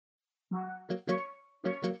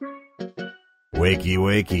Wakey,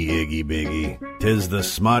 wakey, Iggy Biggy. 'Tis the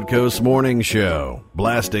SModCo Smorning Show,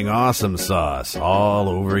 blasting awesome sauce all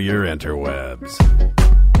over your interwebs.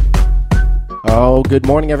 Oh, good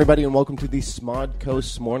morning, everybody, and welcome to the SModCo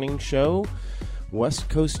Smorning Show, West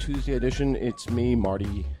Coast Tuesday edition. It's me,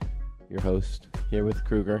 Marty, your host, here with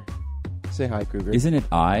Kruger. Say hi, Kruger. Isn't it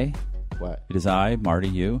I? What? It is I, Marty,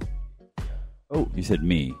 you? Oh. You said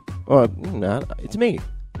me. Oh, not. It's me.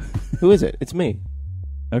 Who is it? It's me.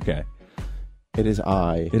 Okay. It is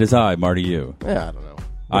I. It is I, Marty, you. Yeah, I don't know.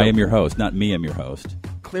 I am your host, not me am your host.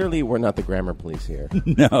 Clearly, we're not the grammar police here.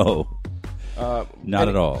 No. Not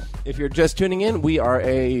at all. If you're just tuning in, we are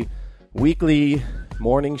a weekly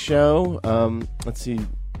morning show. Let's see.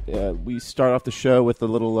 We start off the show with a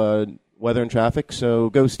little weather and traffic. So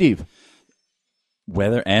go, Steve.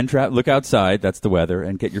 Weather and traffic. Look outside. That's the weather.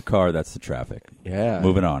 And get your car. That's the traffic. Yeah.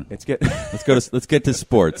 Moving on. Let's get to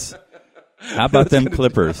sports. How about them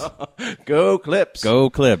Clippers? Go Clips. Go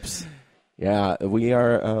Clips. Yeah, we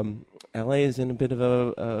are. LA is in a bit of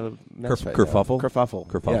a mess right kerfuffle? now. Kerfuffle.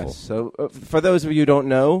 Kerfuffle. Yes. So for those of you who don't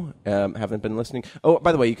know, haven't been listening. Oh,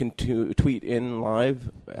 by the way, you can tweet in live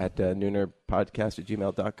at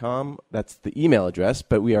noonerpodcast@gmail.com. That's the email address,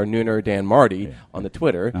 but we are Nooner Dan Marty on the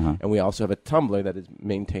Twitter, and we also have a Tumblr that is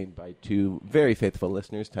maintained by two very faithful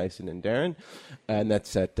listeners, Tyson and Darren, and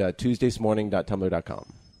that's at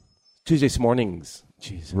tuesdaysmorning.tumblr.com. Tuesdays Mornings.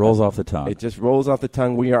 Jeez. Rolls off the tongue. It just rolls off the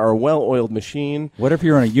tongue. We are a well-oiled machine. What if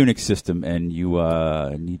you're on a Unix system and you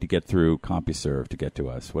need to get through CompuServe to get to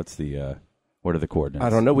us? What are the coordinates? I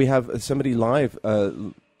don't know. We have somebody live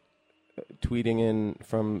tweeting in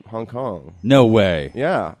from Hong Kong. No way.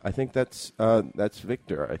 Yeah, I think that's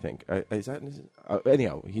Victor. I think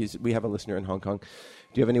anyhow. We have a listener in Hong Kong.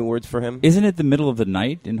 Do you have any words for him? Isn't it the middle of the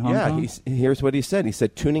night in Hong Kong? Yeah. Here's what he said. He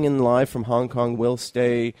said, "Tuning in live from Hong Kong. We'll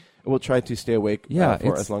try to stay awake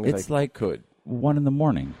for as long as it's I like could." 1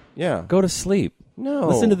 a.m. Yeah. Go to sleep. No.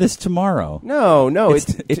 Listen to this tomorrow. No.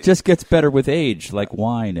 It just gets better with age, like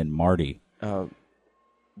wine and Marty.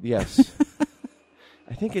 Yes.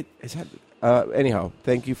 I think it is. Anyhow,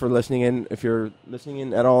 thank you for listening in. If you're listening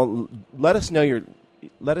in at all, let us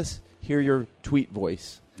hear your tweet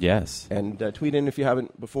voice. Yes. And tweet in if you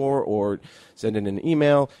haven't before, or send in an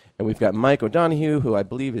email. And we've got Mike O'Donohue, who I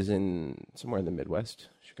believe is in somewhere in the Midwest,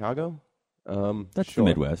 Chicago. That's the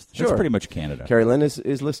Midwest. Sure. That's pretty much Canada. Carrie Lynn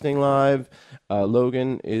is listening live.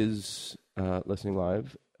 Logan is listening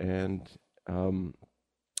live. And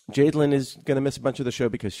Jadelyn is going to miss a bunch of the show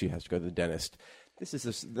because she has to go to the dentist.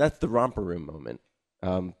 That's the romper room moment.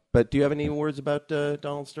 But do you have any words about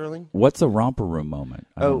Donald Sterling? What's a romper room moment?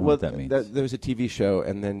 I don't know what that means. There was a TV show,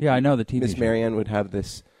 and then I know the TV Miss show. Marianne would have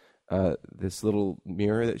this little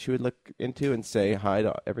mirror that she would look into and say hi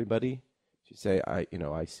to everybody. She'd say, "I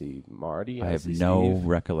see Marty." I have no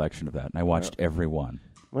recollection of that, and I watched every one.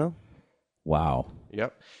 Well, wow.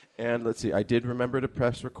 Yep. And let's see. I did remember to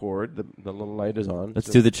press record. The little light is on.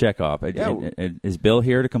 Let's do the checkoff. Is Bill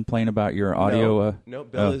here to complain about your audio? No.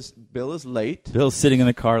 Bill is late. Bill's sitting in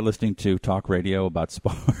the car listening to talk radio about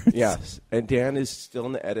sports. Yes, and Dan is still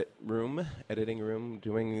in the editing room,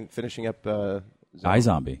 finishing up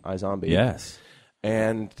iZombie. Yes.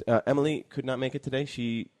 And Emily could not make it today.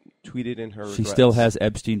 She tweeted in her. She still has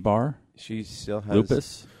Epstein-Barr. She still has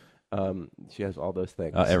lupus. She has all those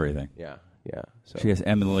things. Everything. Yeah. So. She has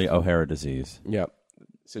Emily O'Hara disease. Yep.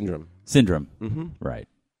 Syndrome. Mm-hmm. Right.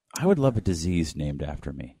 I would love a disease named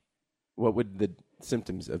after me. What would the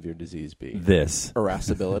symptoms of your disease be? This.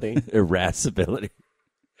 Irascibility.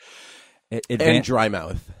 And dry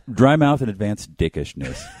mouth. Dry mouth and advanced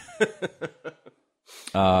dickishness.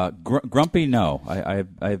 Grumpy, no.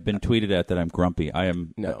 I've been tweeted at that I'm grumpy. I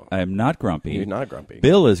am not grumpy. You're not grumpy.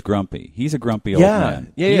 Bill is grumpy. He's a grumpy old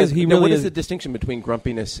man. Yeah. He really what is the distinction between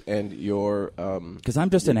grumpiness and your? Because I'm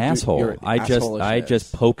just an asshole. I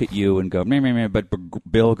just poke at you and go meh, meh, meh, but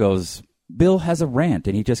Bill has a rant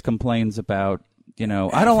and he just complains about.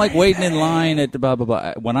 I don't like waiting in line at blah blah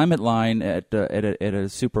blah. When I'm at line at a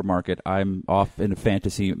supermarket, I'm off in a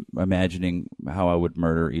fantasy, imagining how I would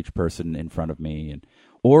murder each person in front of me,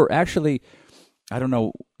 or actually, I don't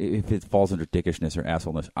know if it falls under dickishness or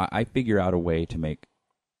assholeness. I figure out a way to make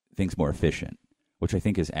things more efficient, which I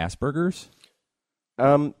think is Asperger's.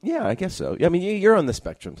 Yeah, I guess so. I mean, you're on the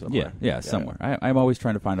spectrum somewhere. Yeah, somewhere. I'm always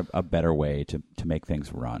trying to find a better way to make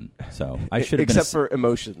things run. So I should have except for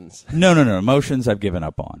emotions. No. Emotions I've given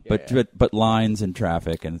up on. But lines and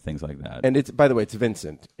traffic and things like that. And by the way, it's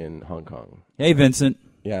Vincent in Hong Kong. Hey, Vincent.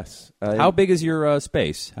 Yes. How big is your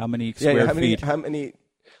space? How many square feet? How many?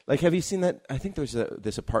 Like, have you seen that? I think there's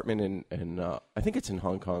this apartment in I think it's in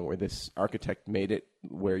Hong Kong where this architect made it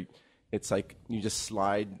where It's like you just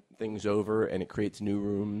slide things over and it creates new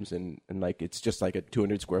rooms and like it's just like a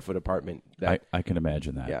 200 square foot apartment. I can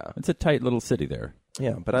imagine that. Yeah. It's a tight little city there.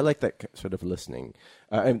 Yeah, but I like that sort of listening,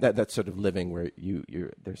 and that sort of living where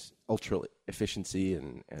there's ultra efficiency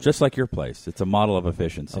and just like your place. It's a model of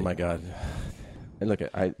efficiency. Oh my God! And look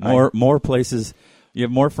at more places. You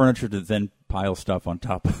have more furniture to then pile stuff on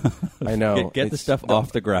top. I know. Get the stuff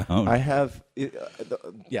off the ground. I have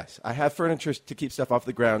I have furniture to keep stuff off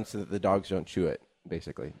the ground so that the dogs don't chew it.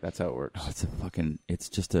 Basically, that's how it works. Oh, it's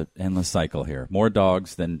just an endless cycle here. More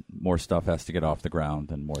dogs, then more stuff has to get off the ground,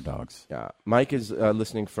 then more dogs. Yeah. Mike is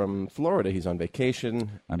listening from Florida. He's on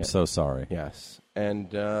vacation. I'm so sorry. Yes.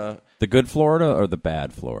 And the good Florida or the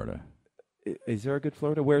bad Florida? Is there a good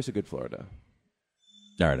Florida? Where's a good Florida?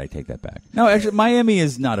 All right, I take that back. No, actually, Miami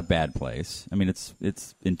is not a bad place. I mean,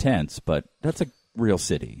 it's intense, but that's a real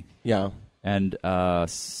city. Yeah. And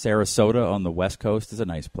Sarasota on the West Coast is a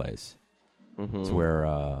nice place. Mm-hmm. It's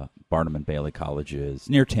where Barnum and Bailey College is,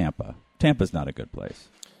 near Tampa. Tampa's not a good place.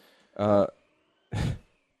 And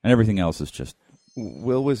everything else is just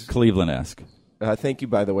Will was Cleveland-esque. Thank you,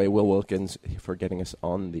 by the way, Will Wilkins, for getting us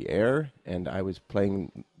on the air. And I was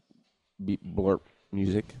playing blurp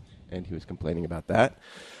music, and he was complaining about that.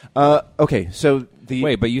 Okay, so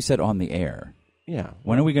Wait, but you said on the air. Yeah.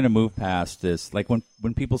 When are we going to move past this? Like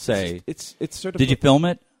when people say... It's sort of... Did you film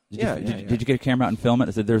it? Did you get a camera out and film it?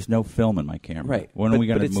 I said, there's no film in my camera. Right. When are we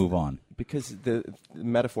going to move on? Because the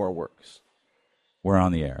metaphor works. We're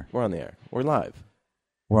on the air. We're on the air. We're live.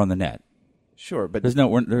 We're on the net. Sure, but...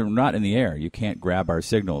 we're not in the air. You can't grab our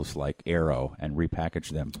signals like Arrow and repackage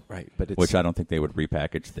them. Right, but which I don't think they would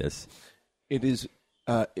repackage this. It is...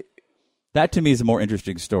 that to me is a more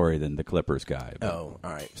interesting story than the Clippers guy. Oh,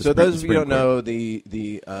 all right. So those of you who don't know,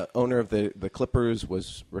 the owner of the Clippers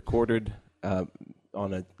was recorded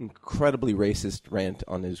on an incredibly racist rant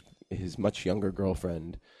on his much younger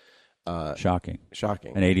girlfriend. Shocking.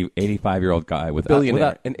 An 85-year-old guy with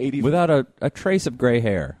billionaire, without a trace of gray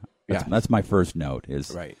hair. Yeah. That's my first note.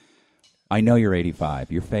 Is right. I know you're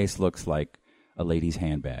 85. Your face looks like a lady's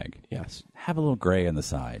handbag. Yes. Have a little gray on the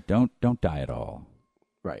side. Don't dye it all.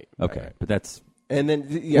 Right. Okay. Right. But that's... And then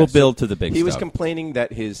we'll build to the big stuff. He was complaining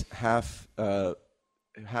that his half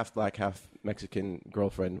black, half Mexican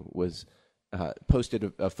girlfriend was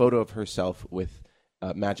posted a photo of herself with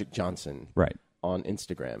Magic Johnson on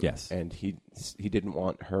Instagram. Yes. And he didn't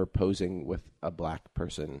want her posing with a black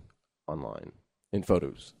person online in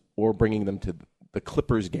photos or bringing them to the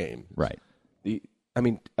Clippers game. Right.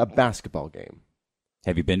 A basketball game.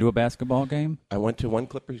 Have you been to a basketball game? I went to one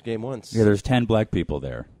Clippers game once. Yeah, there's 10 black people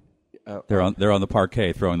there. They're on the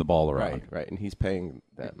parquet throwing the ball around. Right, and he's paying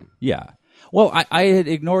them. Yeah. Well, I had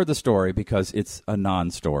ignored the story because it's a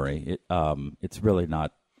non-story. It's really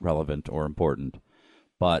not relevant or important.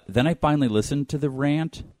 But then I finally listened to the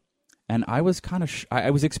rant, and I was kind of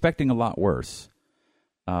I was expecting a lot worse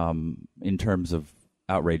in terms of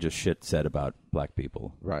outrageous shit said about black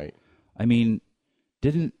people. Right. I mean,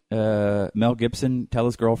 didn't Mel Gibson tell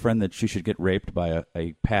his girlfriend that she should get raped by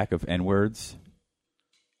a pack of N-words?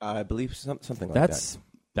 I believe something like that.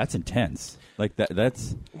 That's intense. Like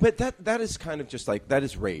that's. But that is kind of just like that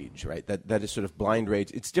is rage, right? That is sort of blind rage.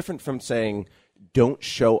 It's different from saying, "Don't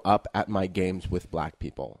show up at my games with black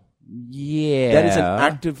people." Yeah, that is an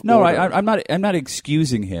active. No, order. I'm not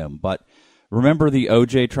excusing him, but remember the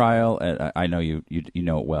OJ trial? I know you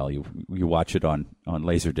know it well. You watch it on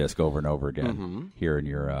Laserdisc over and over again here in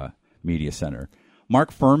your media center.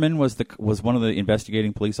 Mark Furman was one of the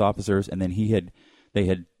investigating police officers, and then they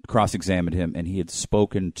had cross-examined him, and he had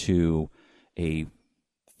spoken to a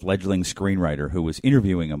fledgling screenwriter who was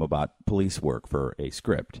interviewing him about police work for a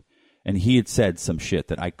script, and he had said some shit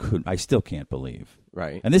that I still can't believe.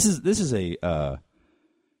 Right. And this is a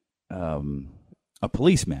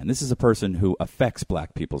policeman. This is a person who affects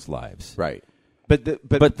black people's lives. Right. But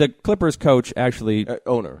the Clippers coach actually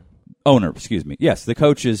owner. Excuse me. Yes, the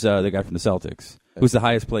coach is the guy from the Celtics, who's the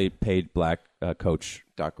highest paid black coach.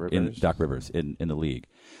 Doc Rivers in the league.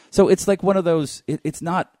 So it's like one of those. He's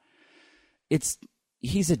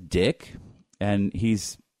a dick, and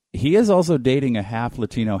he is also dating a half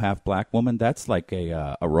Latino, half black woman. That's like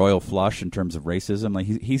a royal flush in terms of racism. Like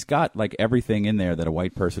he's got like everything in there that a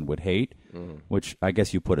white person would hate, which I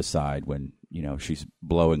guess you put aside when she's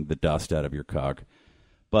blowing the dust out of your cock.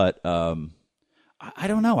 But I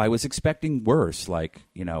don't know. I was expecting worse. Like,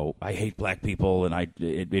 I hate black people, and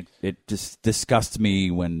it just disgusts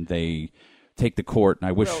me when they take the court. And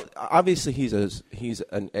I wish. Well, obviously, he's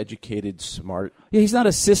an educated, smart. Yeah, he's not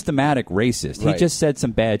a systematic racist. Right. He just said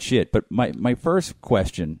some bad shit. But my first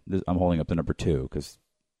question, I'm holding up to number 2 because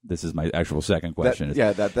This is my actual second question.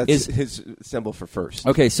 That's his symbol for first.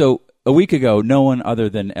 Okay, so a week ago, no one other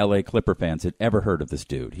than L.A. Clipper fans had ever heard of this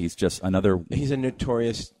dude. He's just another... He's a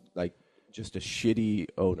notorious, just a shitty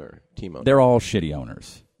team owner. They're all shitty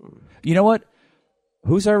owners. You know what?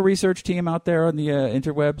 Who's our research team out there on the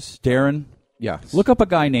interwebs? Darren? Yeah. Look up a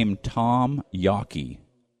guy named Tom Yawkey.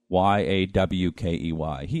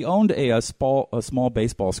 Yawkey. He owned a small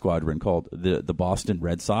baseball squadron called the Boston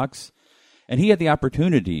Red Sox, and he had the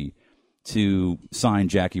opportunity to sign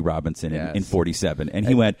Jackie Robinson in 47, and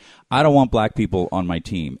he went, I don't want black people on my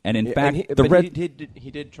team. And in fact,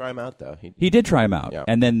 he did try him out though. He did try him out, yeah.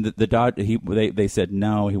 And then they said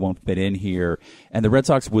no, he won't fit in here. And the Red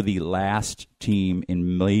Sox were the last team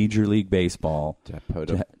in Major League Baseball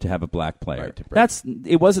to have a black player.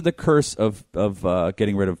 It wasn't the curse of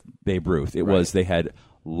getting rid of Babe Ruth. It was they had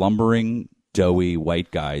lumbering, doughy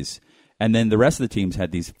white guys. And then the rest of the teams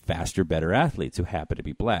had these faster, better athletes who happened to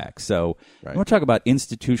be black. So I want to talk about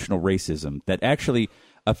institutional racism that actually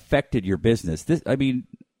affected your business.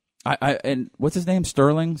 And what's his name?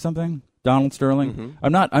 Sterling something? Donald Sterling?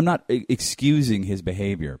 Mm-hmm. I'm not excusing his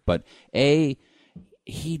behavior, but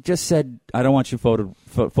he just said, I don't want you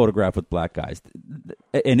photographed with black guys.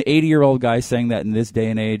 An 80-year-old guy saying that in this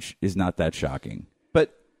day and age is not that shocking.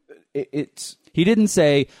 But he didn't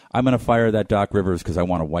say, I'm going to fire that Doc Rivers because I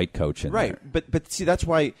want a white coach in there. Right, but see, that's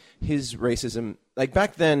why his racism...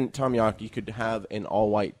 back then, Tom Yawkey could have an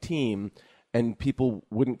all-white team, and people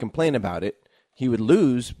wouldn't complain about it. He would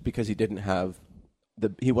lose because he didn't have...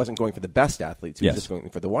 he wasn't going for the best athletes. He was just going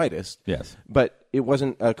for the whitest. Yes. But it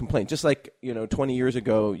wasn't a complaint. Just like, 20 years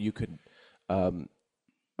ago, you could...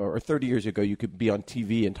 or 30 years ago, you could be on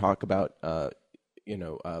TV and talk about,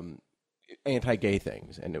 anti-gay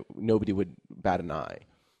things, and nobody would bat an eye.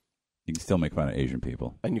 You can still make fun of Asian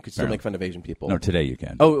people, and you can still make fun of Asian people. No, today you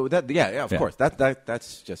can. Oh, of course.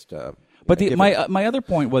 That's just. But my other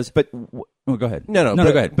point was, go ahead. No, go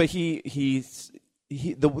ahead. But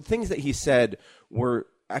the things that he said were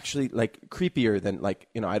actually creepier than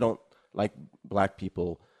I don't like black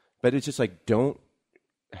people, but it's just don't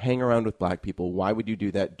hang around with black people. Why would you do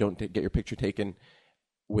that? Don't get your picture taken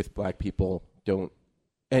with black people. Don't.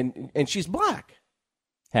 And she's black.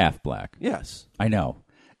 Half black. Yes. I know.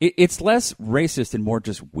 It's less racist and more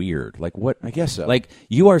just weird. What? I guess so.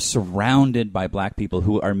 You are surrounded by black people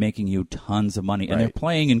who are making you tons of money, and they're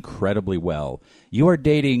playing incredibly well. You are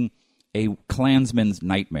dating a Klansman's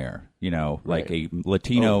nightmare, a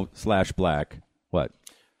Latino / black. What?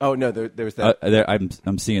 Oh, no, there's that.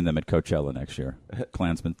 I'm seeing them at Coachella next year.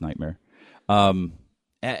 Klansman's nightmare.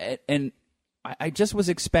 And I just was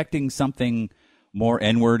expecting something more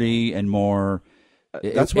N-wordy and more.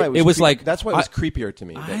 That's why it was creepier to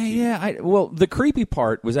me. The creepy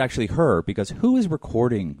part was actually her, because who is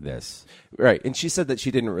recording this? Right, and she said that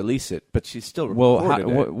she didn't release it, but she still recorded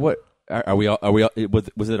it. What are we?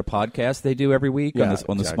 Was it a podcast they do every week on the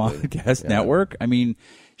SModCast network? I mean,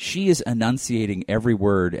 she is enunciating every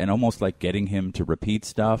word and almost getting him to repeat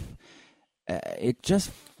stuff. It just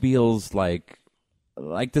feels like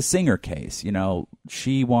the Singer case.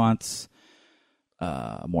 She wants.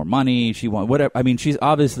 More money. She wants whatever. I mean, she's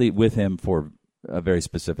obviously with him for a very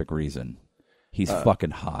specific reason. He's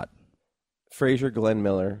fucking hot. Fraser Glenn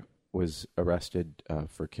Miller was arrested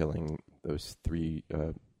for killing those three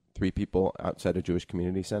people outside a Jewish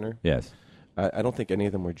community center. Yes. I don't think any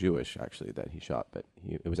of them were Jewish, actually, that he shot, but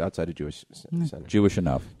it was outside a Jewish center. Jewish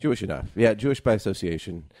enough. Jewish enough. Yeah, Jewish by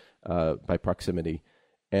association, by proximity.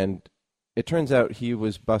 And it turns out he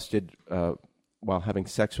was busted while having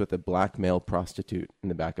sex with a black male prostitute in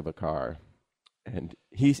the back of a car. And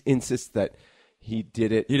he insists that he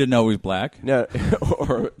did it. You didn't know he was black? No.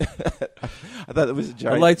 Or I thought it was a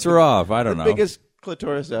giant. The lights are off. I don't know. The biggest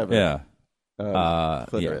clitoris ever. Yeah.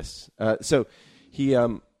 Clitoris. Yeah. So he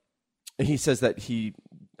says that he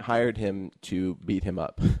hired him to beat him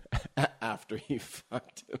up after he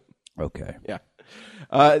fucked him. Okay. Yeah.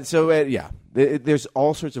 There's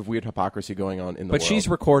all sorts of weird hypocrisy going on in the world. But she's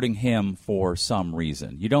recording him for some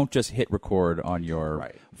reason. You don't just hit record on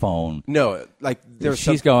your phone. No,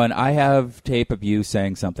 she's going, I have tape of you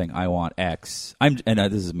saying something, I want X.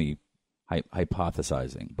 This is me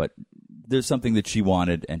hypothesizing, but there's something that she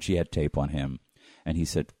wanted, and she had tape on him, and he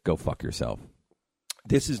said, go fuck yourself.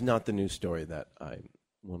 This is not the news story that I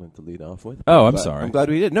wanted to lead off with. Oh, I'm sorry. I'm glad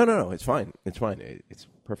we did. No, it's fine. It's fine. It's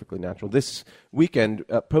perfectly natural. This weekend,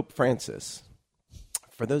 Pope Francis,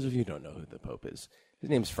 for those of you who don't know who the Pope is, his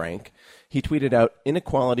name's Frank. He tweeted out,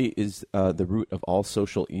 inequality is the root of all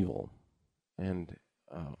social evil. And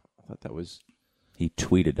I thought that was... He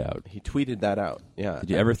tweeted out. He tweeted that out, yeah.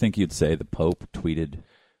 Did you ever think you'd say the Pope tweeted?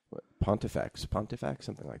 Pontifex,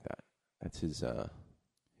 something like that. That's his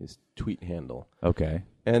tweet handle. Okay.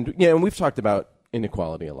 And and we've talked about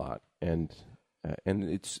inequality a lot, and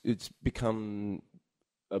it's become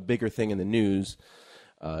a bigger thing in the news.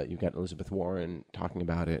 You've got Elizabeth Warren talking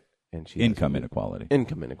about it, and she income inequality.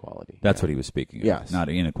 That's what he was speaking of. Yes, not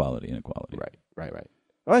inequality. Right.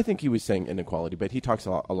 Well, I think he was saying inequality, but he talks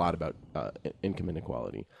a lot about income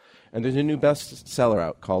inequality. And there's a new bestseller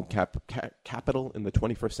out called Capital in the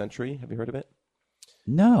 21st Century. Have you heard of it?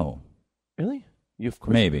 No. Really? Of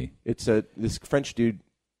course. Maybe. It's this French dude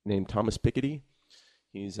named Thomas Piketty.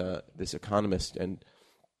 He's this economist, and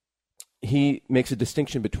he makes a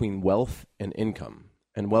distinction between wealth and income.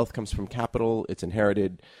 And wealth comes from capital, it's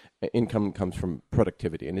inherited. Income comes from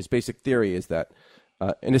productivity. And his basic theory is that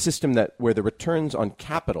in a system where the returns on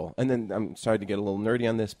capital, and then I'm sorry to get a little nerdy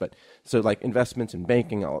on this, but so like investments in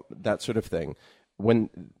banking, all that sort of thing, when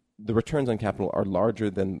the returns on capital are larger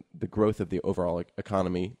than the growth of the overall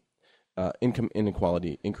economy, income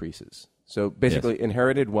inequality increases. So basically,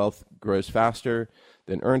 inherited wealth grows faster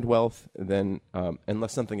than earned wealth. Then,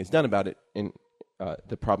 unless something is done about it,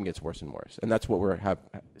 the problem gets worse and worse. And that's what we're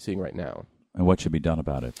seeing right now. And what should be done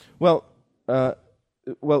about it? Well,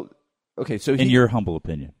 okay. So, in your humble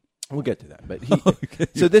opinion, we'll get to that. But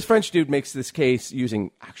so this French dude makes this case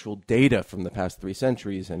using actual data from the past 3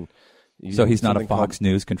 centuries, and so he's not a Fox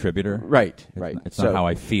News contributor, right? It's not how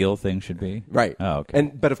I feel things should be, right? Oh,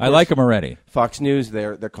 okay. But of course, I like him already. Fox News,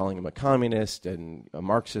 they're calling him a communist and a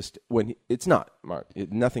Marxist when it's not.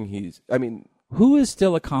 Nothing. Who is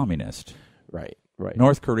still a communist? Right.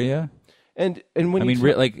 North Korea. And when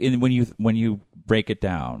when you break it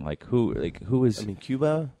down, who is?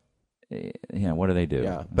 Cuba. Yeah, what do they do?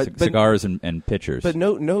 Yeah, but cigars and pitchers. But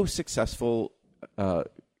no successful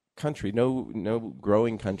country, no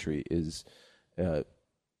growing country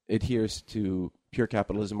adheres to pure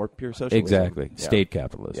capitalism or pure socialism. Exactly, yeah. State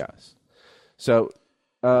capitalism. Yes. So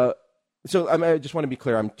I just want to be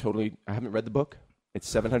clear. I haven't read the book. It's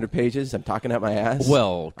 700 pages. I'm talking out my ass.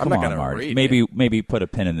 Well, I'm not going to read it. Maybe put a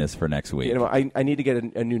pin in this for next week. I need to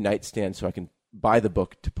get a new nightstand so I can buy the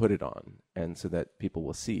book to put it on, and so that people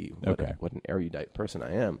will see what an erudite person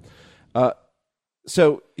I am.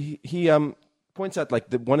 So he points out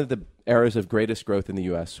one of the eras of greatest growth in the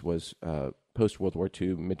U.S. was post World War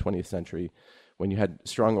II, mid 20th century, when you had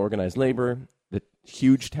strong organized labor, the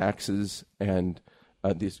huge taxes, and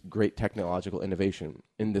this great technological innovation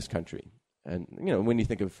in this country. And when you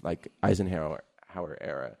think of Eisenhower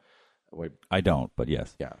era, I don't, but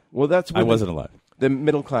yes, yeah. Well, that's I wasn't alive. The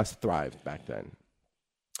middle class thrived back then.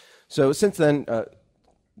 So since then,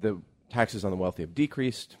 the taxes on the wealthy have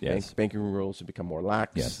decreased. Yes. Banking rules have become more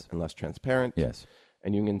lax and less transparent. Yes.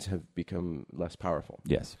 And unions have become less powerful.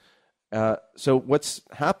 Yes. So what's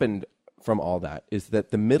happened from all that is that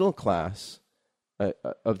the middle class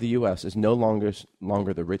of the U.S. is no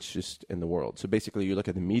longer the richest in the world. So basically, you look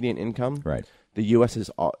at the median income. Right. The U.S.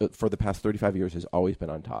 is for the past 35 years has always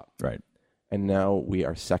been on top. Right. And now we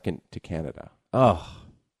are second to Canada. Oh,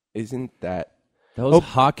 isn't that those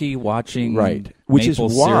hockey watching? Right. Which maple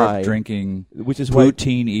is why syrup drinking. Which is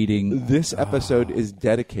protein eating. This episode is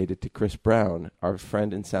dedicated to Chris Brown, our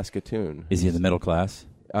friend in Saskatoon. Is he in the middle class?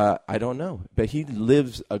 I don't know, but he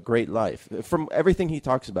lives a great life. From everything he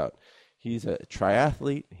talks about, he's a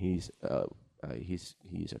triathlete. He's a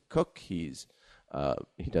cook. He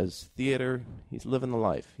does theater. He's living the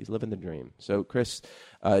life. He's living the dream. So Chris,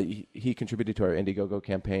 he contributed to our Indiegogo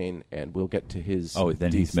campaign, and we'll get to his. Oh,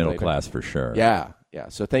 then he's middle class for sure. Yeah.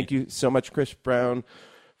 So thank you so much, Chris Brown,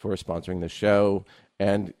 for sponsoring the show,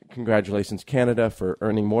 and congratulations, Canada, for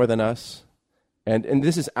earning more than us. And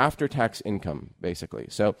this is after-tax income, basically.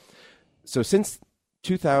 So since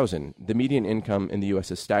 2000, the median income in the U.S.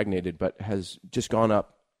 has stagnated, but has just gone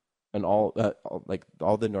up in all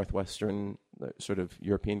the northwestern sort of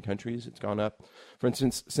European countries. It's gone up. For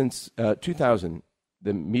instance, since 2000,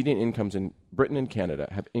 the median incomes in Britain and Canada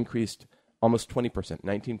have increased almost 20%,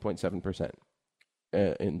 19.7%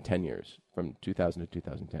 in 10 years, from 2000 to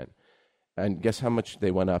 2010. And guess how much they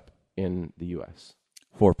went up in the U.S.?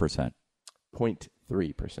 4%.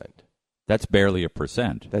 0.3%. That's barely a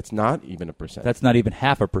percent. That's not even a percent. That's not even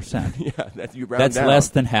half a percent. Yeah, you round down. That's less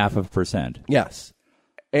than half of a percent. Yes.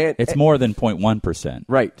 And it's more than 0.1%.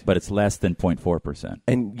 Right. But it's less than 0.4%.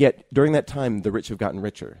 And yet, during that time, the rich have gotten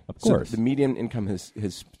richer. Of course. So the median income has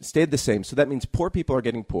stayed the same. So that means poor people are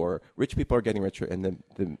getting poorer, rich people are getting richer, and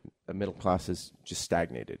the middle class has just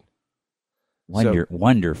stagnated.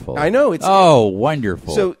 Wonderful. I know.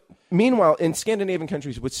 Wonderful. So meanwhile, in Scandinavian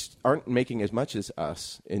countries, which aren't making as much as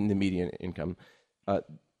us in the median income,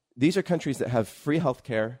 these are countries that have free health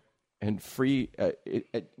care, and free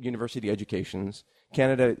university educations.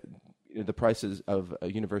 Canada, the prices of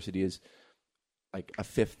a university is like a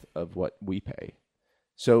fifth of what we pay.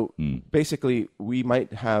 So basically, we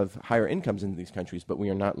might have higher incomes in these countries, but we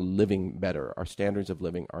are not living better. Our standards of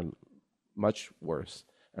living are much worse,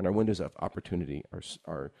 and our windows of opportunity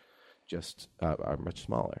are much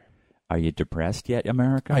smaller. Are you depressed yet,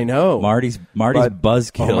 America? I know. Marty's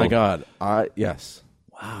buzzkill. Oh my God! Yes.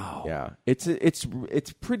 Wow. Yeah.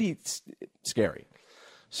 It's pretty scary.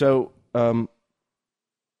 So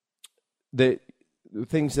the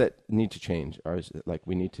things that need to change are like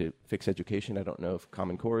we need to fix education. I don't know if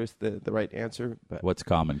Common Core is the right answer. But what's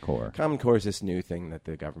Common Core? Common Core is this new thing that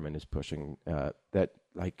the government is pushing. That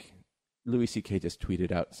like Louis C.K. just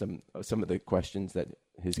tweeted out some of the questions that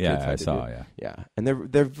his kids had to do. Yeah, and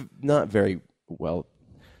they're not very well.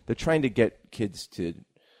 They're trying to get kids to.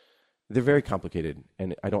 They're very complicated,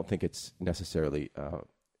 and I don't think it's necessarily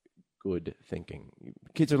good thinking.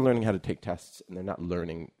 Kids are learning how to take tests, and they're not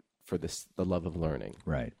learning for the love of learning.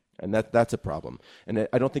 Right. And that's a problem. And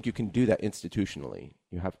I don't think you can do that institutionally.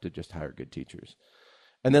 You have to just hire good teachers.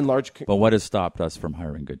 And then But what has stopped us from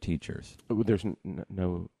hiring good teachers? There's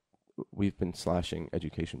no... We've been slashing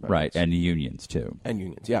education budgets. Right, and unions, too. And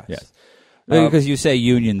unions, yes. Because you say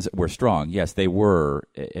unions were strong. Yes, they were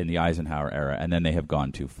in the Eisenhower era, and then they have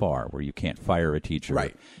gone too far, where you can't fire a teacher.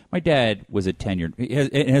 Right. My dad was a tenured...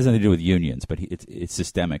 It has nothing to do with unions, but it's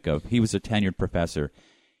systemic. He was a tenured professor.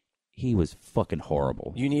 He was fucking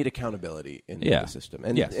horrible. You need accountability in the system.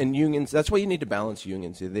 And unions, that's why you need to balance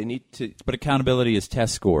unions. They need to... But accountability is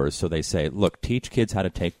test scores. So they say, look, teach kids how to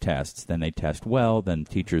take tests. Then they test well. Then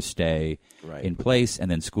teachers stay in place. And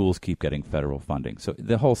then schools keep getting federal funding. So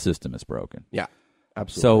the whole system is broken. Yeah,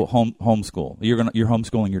 absolutely. So homeschool. You're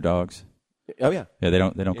homeschooling your dogs? Oh yeah. Yeah, they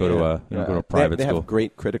don't go to a private school. They have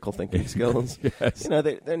great critical thinking skills. Yes.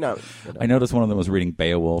 They're not. I noticed one of them was reading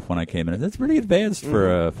Beowulf when I came in. That's pretty advanced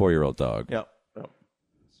for a 4-year-old dog. Yeah.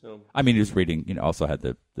 So I mean, he was reading. Also had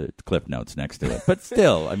the clip notes next to it, but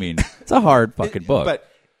still, I mean, it's a hard fucking book.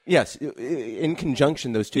 But yes, in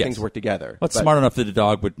conjunction, those two things work together. But smart enough that the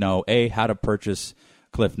dog would know A, how to purchase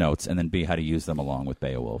cliff notes, and then B, how to use them along with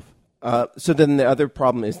Beowulf. So then the other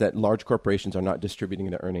problem is that large corporations are not distributing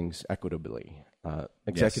their earnings equitably.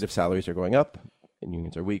 Executive salaries are going up, and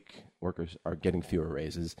unions are weak. Workers are getting fewer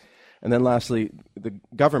raises. And then lastly, the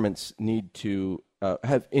governments need to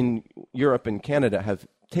have, in Europe and Canada, have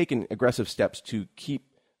taken aggressive steps to keep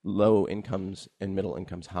low incomes and middle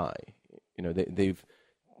incomes high. They've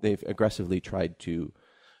aggressively tried to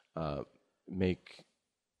make,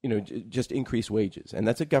 just increase wages. And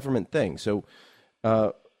that's a government thing. So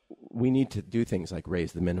we need to do things like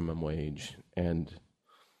raise the minimum wage,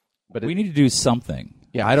 but we need to do something.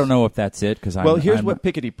 Yes. I don't know if that's it because here's what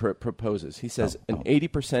Piketty proposes. He says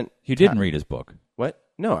 80%. You didn't read his book. What?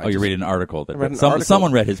 No. You're reading an article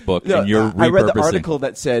someone read his book, and you're repurposing. I read the article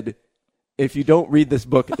that said, if you don't read this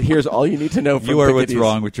book, here's all you need to know. From you are Piketty's. What's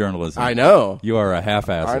wrong with journalism. I know. You are a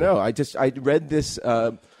half-ass. I know. I read this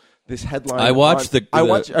this headline. I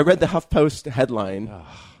read the HuffPost headline.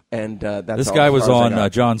 And that's this guy was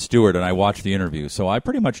on Jon Stewart, and I watched the interview, so I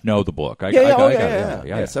pretty much know the book. Yeah,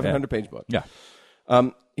 700-page book. Yeah.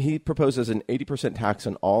 He proposes an 80% tax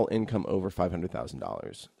on all income over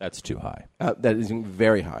 $500,000. That's too high. That is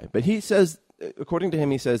very high. But he says, according to him,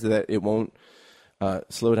 that it won't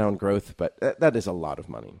slow down growth, but that is a lot of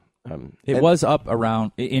money. It was up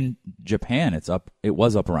around in Japan. It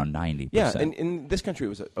was up around 90%. Yeah, and in this country, it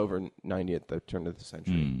was over 90 at the turn of the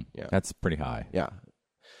century. Yeah, that's pretty high. Yeah.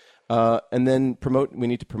 And then we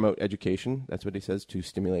need to promote education. That's what he says, to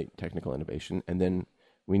stimulate technical innovation. And then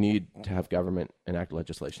we need to have government enact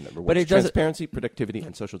legislation that rewards transparency, productivity,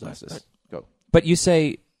 and social justice. Go. But you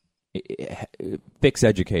say fix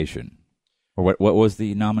education. Or what was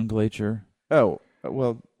the nomenclature? Oh,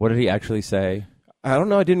 well. What did he actually say? I don't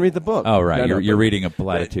know. I didn't read the book. Oh, right. You're reading a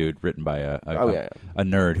platitude written by a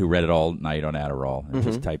nerd who read it all night on Adderall and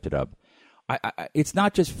just typed it up. It's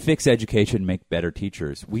not just fix education, make better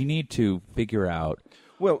teachers. We need to figure out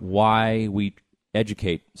why we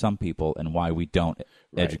educate some people and why we don't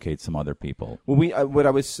educate some other people. Well, what I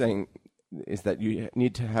was saying is that you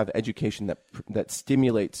need to have education that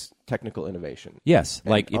stimulates technical innovation. Yes,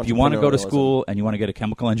 like if you want to go to school and you want to get a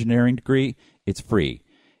chemical engineering degree, it's free.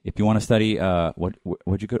 If you want to study,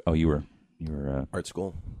 what'd you go? Oh, you were art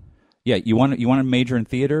school. Yeah, you want to major in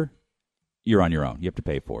theater. You're on your own. You have to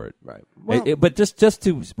pay for it. Right. Well, but just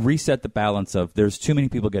to reset the balance of there's too many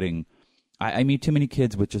people getting – I meet too many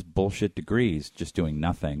kids with just bullshit degrees just doing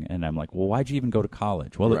nothing. And I'm like, well, why'd you even go to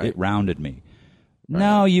college? Well, it rounded me. Right.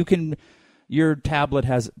 No, you can your tablet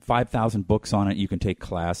has 5,000 books on it. You can take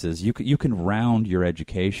classes. You can round your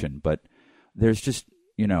education, but there's just,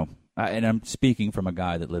 and I'm speaking from a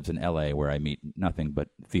guy that lives in L.A. where I meet nothing but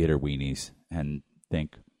theater weenies and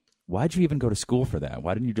think, why'd you even go to school for that?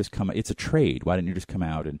 Why didn't you just come? It's a trade. Why didn't you just come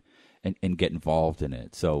out and get involved in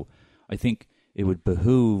it? So I think it would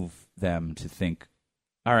behoove them to think,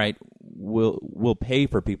 all right, we'll pay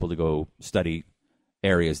for people to go study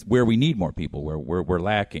areas where we need more people, where we're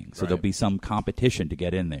lacking. So there'll be some competition to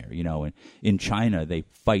get in there. In China, they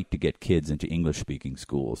fight to get kids into English-speaking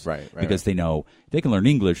schools, because they know if they can learn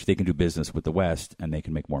English, they can do business with the West, and they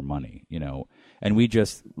can make more money. And we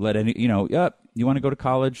just let you want to go to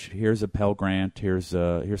college? Here's a Pell Grant. Here's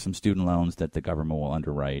some student loans that the government will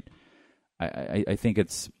underwrite. I think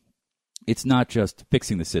it's not just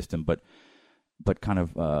fixing the system, but kind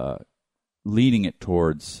of leading it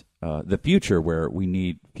towards the future, where we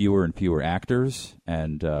need fewer and fewer actors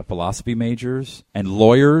and philosophy majors and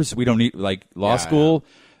lawyers. We don't need law school.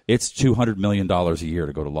 Yeah. It's $200 million a year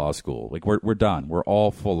to go to law school. We're done. We're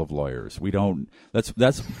all full of lawyers. We don't.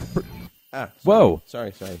 That's. Whoa!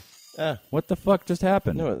 Sorry. What the fuck just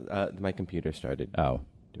happened? No, my computer started.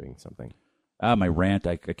 Doing something. My rant.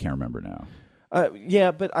 I can't remember now.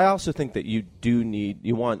 Yeah, but I also think that you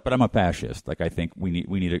want. But I'm a fascist. I think we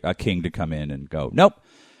need a king to come in and go. Nope.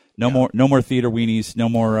 No more theater weenies. No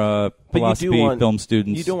more philosophy film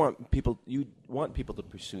students. You don't want people. You want people to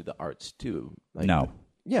pursue the arts too. No.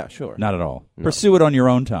 Yeah, sure. Not at all. No. Pursue it on your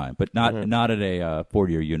own time, but not at a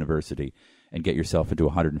 4-year university and get yourself into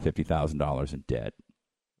 $150,000 in debt.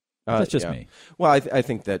 That's just me. Well, I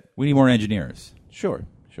think that we need more engineers. Sure.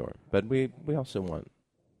 But we also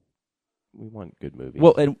want good movies.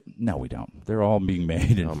 Well, no, we don't. They're all being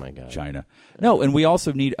made in China. No, and we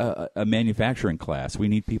also need a manufacturing class. We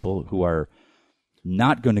need people who are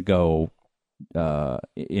not going to go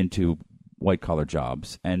into white-collar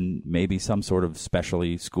jobs, and maybe some sort of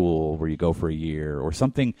specialty school where you go for a year or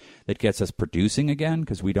something that gets us producing again,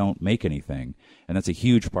 because we don't make anything. And that's a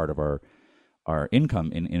huge part of our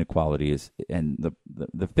income inequality and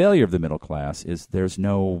the failure of the middle class is there's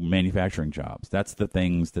no manufacturing jobs. That's the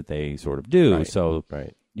things that they sort of do. Right. So,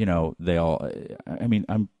 they all, I mean,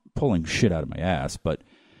 I'm pulling shit out of my ass, but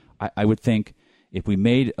I would think if we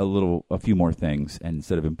made a few more things, and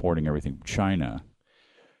instead of importing everything from China,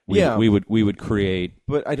 we would create.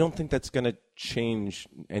 But I don't think that's going to change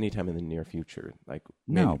anytime in the near future.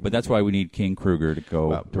 But that's why we need King Kruger to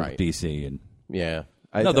go to DC and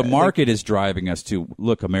the market is driving us to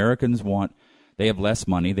look. Americans they have less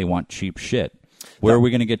money. They want cheap shit. Where are we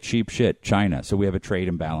going to get cheap shit? China. So we have a trade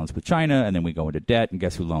imbalance with China, and then we go into debt. And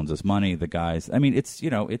guess who loans us money? The guys. I mean, it's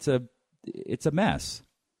a mess.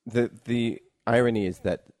 The irony is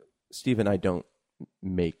that Steve and I don't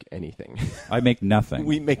make anything. I make nothing.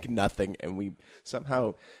 We make nothing, and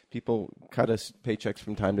somehow people cut us paychecks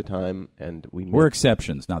from time to time, and we're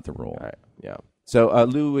exceptions, not the rule. Right, yeah. So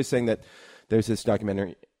Lou was saying that there's this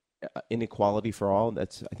documentary, Inequality for All. I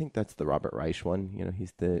think that's the Robert Reich one.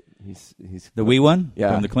 He's the wee one,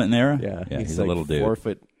 yeah, from the Clinton era. Yeah, he's a little dude,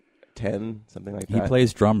 4'10", something like that. He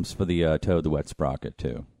plays drums for the Toad the Wet Sprocket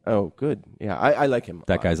too. Oh, good. Yeah, I like him.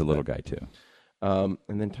 That guy's a little guy too. And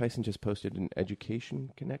then Tyson just posted an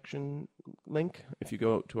Education Connection link. If you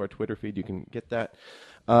go to our Twitter feed, you can get that.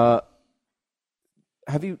 Do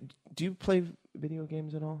you play video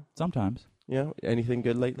games at all? Sometimes. Yeah. Anything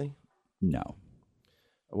good lately? No.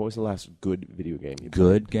 What was the last good video game you played?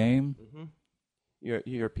 Good game? Mm-hmm.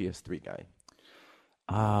 You're a PS3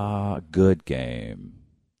 guy. Good game.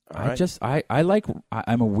 All right.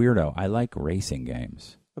 I'm a weirdo. I like racing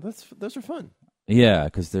games. Well, those are fun. Yeah,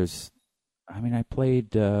 because I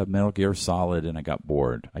played Metal Gear Solid and I got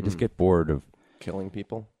bored. I just get bored of killing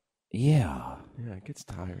people. Yeah. Yeah, it gets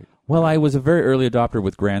tired. Well, I was a very early adopter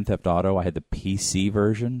with Grand Theft Auto. I had the PC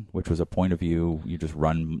version, which was a point of view. You just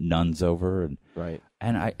run nuns over. Right.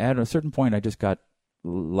 And at a certain point, I just got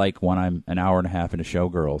when I'm an hour and a half into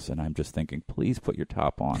Showgirls, and I'm just thinking, please put your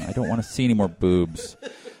top on. I don't want to see any more boobs.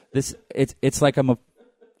 It's like I'm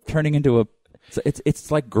turning into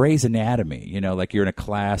it's like Grey's Anatomy, you're in a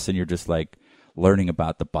class and you're just learning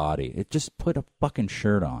about the body. It just put a fucking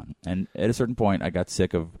shirt on. And at a certain point, I got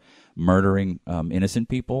sick of murdering innocent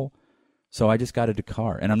people. So I just got into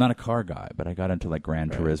car. And I'm not a car guy, but I got into Gran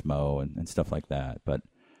Turismo and stuff like that. But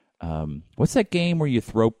what's that game where you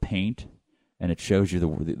throw paint and it shows you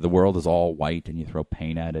the world is all white and you throw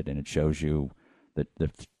paint at it and it shows you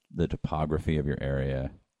the topography of your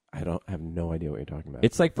area? I have no idea what you're talking about.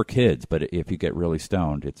 It's for kids, but if you get really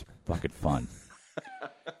stoned, it's fucking fun.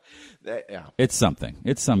 Yeah. It's something.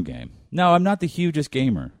 It's some game. No, I'm not the hugest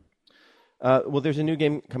gamer. Well, there's a new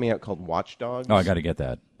game coming out called Watch Dogs. Oh, I got to get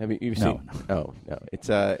that. Have you seen? Oh, no. It's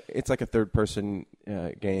like a third-person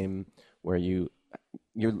game where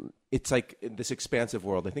it's like this expansive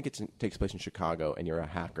world. I think it takes place in Chicago, and you're a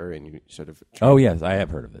hacker, and you sort of... Oh, yes, I have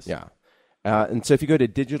heard of this. Yeah. And so if you go to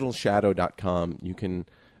digitalshadow.com, you can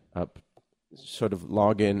sort of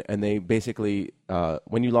log in, and they basically,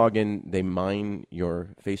 when you log in, they mine your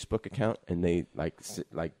Facebook account, and they like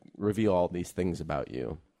reveal all these things about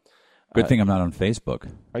you. Good thing I'm not on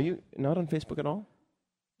Facebook. Are you not on Facebook at all?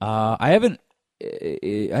 I haven't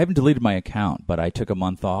deleted my account, but I took a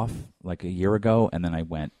month off like a year ago, and then I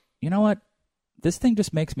went, you know what? This thing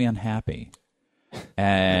just makes me unhappy.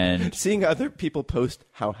 And seeing other people post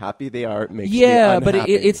how happy they are makes me unhappy. But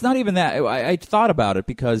it's not even that. I thought about it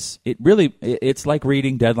because it's like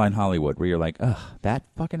reading Deadline Hollywood, where you're like, ugh, that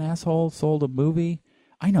fucking asshole sold a movie.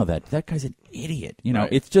 I know that guy's an idiot. You know,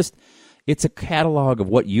 right. It's a catalog of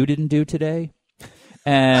what you didn't do today,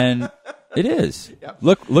 and it is. Yep.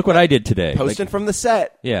 Look what I did today. Posting from the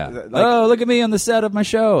set. Yeah. Look at me on the set of my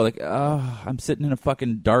show. Like, I'm sitting in a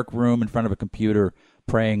fucking dark room in front of a computer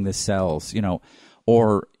praying this sells, you know,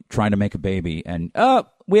 or trying to make a baby, and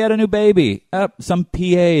we had a new baby. Some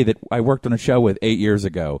PA that I worked on a show with 8 years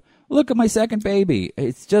ago. Look at my second baby.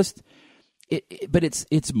 It's just, but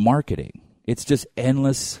it's marketing. It's just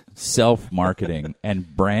endless self-marketing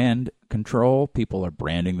and brand control. People are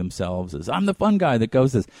branding themselves as, I'm the fun guy that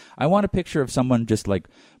goes this. I want a picture of someone just like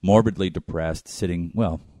morbidly depressed sitting,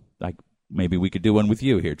 well, like maybe we could do one with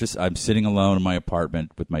you here. Just I'm sitting alone in my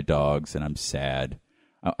apartment with my dogs and I'm sad.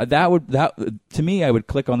 That to me, I would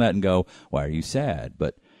click on that and go, why are you sad?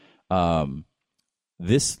 But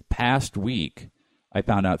this past week, I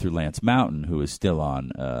found out through Lance Mountain, who is still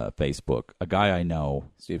on Facebook, a guy I know.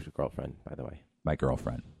 Steve's girlfriend, by the way. My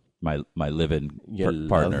girlfriend. My live-in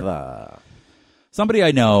partner. Somebody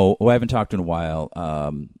I know, who I haven't talked to in a while,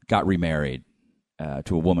 got remarried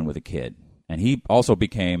to a woman with a kid. And he also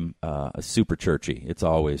became a super churchy. It's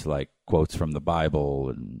always like quotes from the Bible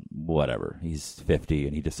and whatever. He's 50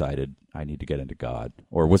 and he decided, I need to get into God.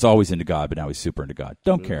 Or was always into God, but now he's super into God.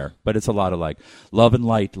 Don't care. But it's a lot of like love and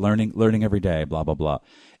light, learning every day, blah, blah, blah.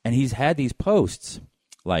 And he's had these posts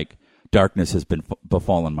like, darkness has been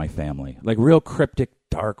befallen my family. Like real cryptic,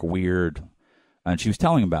 dark, weird. And she was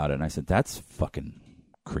telling him about it. And I said, that's fucking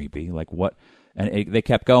creepy. Like what? And they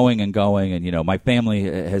kept going, and, you know, my family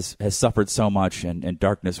has suffered so much, and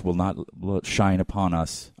darkness will not shine upon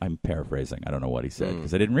us. I'm paraphrasing. I don't know what he said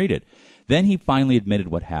because I didn't read it. Then he finally admitted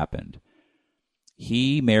what happened.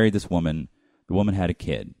 He married this woman. The woman had a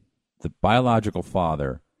kid. The biological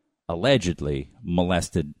father allegedly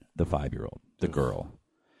molested the 5-year-old, the girl.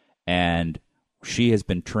 And she has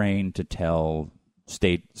been trained to tell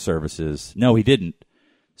state services, no, he didn't.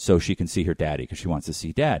 So she can see her daddy because she wants to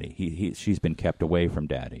see daddy. She's been kept away from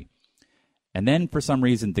daddy. And then for some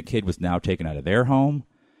reason, the kid was now taken out of their home.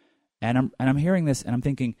 And I'm hearing this and I'm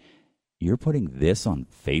thinking, you're putting this on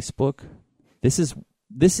Facebook? This is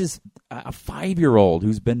a 5-year-old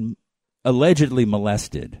who's been allegedly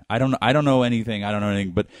molested. I don't know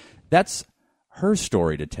anything. But that's her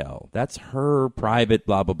story to tell. That's her private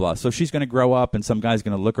blah, blah, blah. So she's going to grow up and some guy's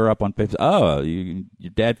going to look her up on Facebook. Oh, your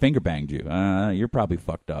dad finger banged you. You're probably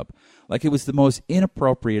fucked up. Like it was the most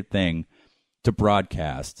inappropriate thing to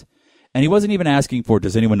broadcast. And he wasn't even asking for,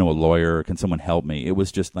 does anyone know a lawyer? Can someone help me? It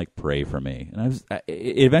was just like, pray for me. And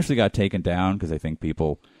it eventually got taken down because I think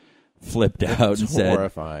people flipped out and said,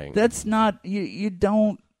 horrifying. That's not, you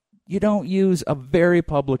don't use a very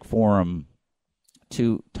public forum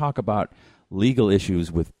to talk about legal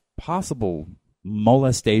issues with possible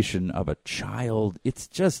molestation of a child. It's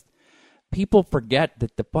just people forget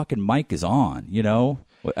that the fucking mic is on, you know,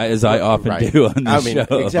 as I often do on this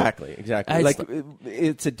show. Exactly. Like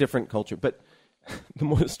it's a different culture. But the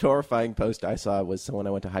most horrifying post I saw was someone I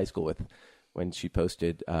went to high school with when she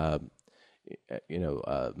posted, much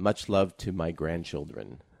love to my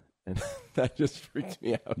grandchildren. And that just freaked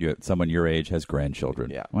me out. Someone your age has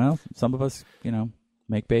grandchildren. Yeah. Well, some of us,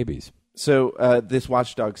 make babies. So this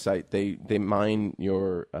watchdog site, they mine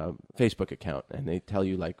your Facebook account and they tell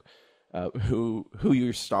you like who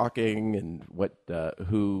you're stalking and what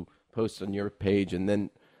who posts on your page, and then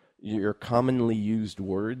your commonly used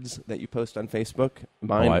words that you post on Facebook.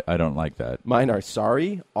 Mine, I don't like that. Mine are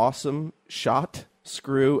sorry, awesome, shot,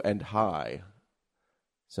 screw, and hi.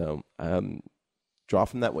 So draw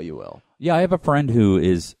from that what you will. Yeah, I have a friend who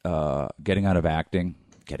is getting out of acting.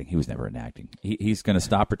 He was never in acting. He's going to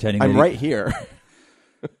stop pretending. I'm right here.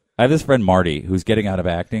 I have this friend, Marty, who's getting out of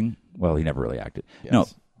acting. Well, he never really acted. Yes. No,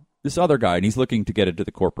 this other guy, and he's looking to get into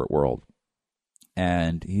the corporate world.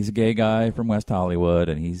 And he's a gay guy from West Hollywood,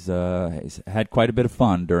 and he's had quite a bit of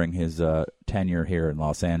fun during his tenure here in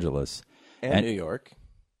Los Angeles. And New York.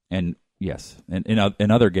 And, yes, and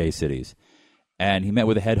in other gay cities. And he met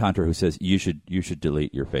with a headhunter who says, you should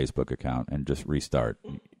delete your Facebook account and just restart.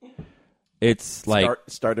 It's like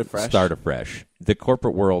start afresh. Start afresh. The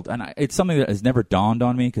corporate world, and it's something that has never dawned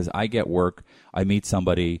on me because I get work. I meet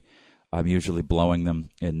somebody. I'm usually blowing them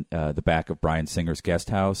in the back of Bryan Singer's guest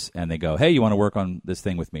house, and they go, "Hey, you want to work on this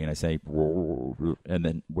thing with me?" And I say, and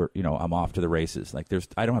then I'm off to the races. Like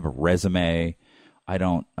I don't have a resume. I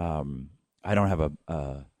don't have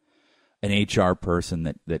an HR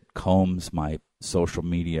person that combs my social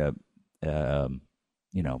media,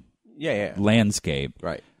 landscape.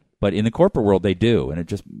 Right. But in the corporate world, they do, and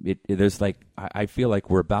there's like I feel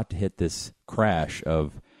like we're about to hit this crash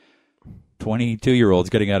of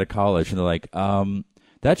 22-year-olds getting out of college, and they're like,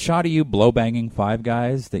 that shot of you blow banging 5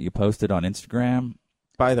 guys that you posted on Instagram.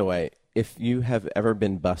 By the way, if you have ever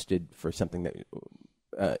been busted for something that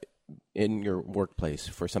in your workplace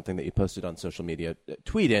for something that you posted on social media,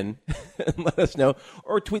 tweet in and let us know,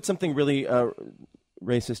 or tweet something really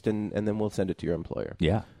racist, and then we'll send it to your employer.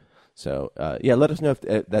 Yeah. So, let us know if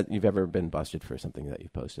that you've ever been busted for something that you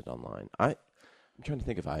posted online. I'm trying to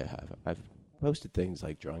think if I have. I've posted things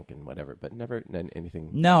like drunk and whatever, but never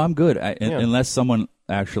anything. No, I'm good. Unless someone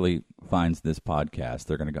actually finds this podcast,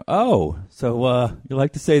 they're going to go, oh, so you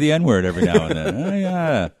like to say the N-word every now and then. Oh,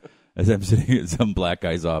 yeah. As I'm sitting in some black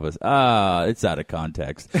guy's office. It's out of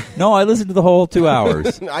context. No, I listened to the whole 2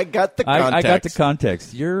 hours. I got the context. I got the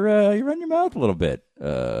context. You're running your mouth a little bit.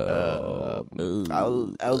 I'll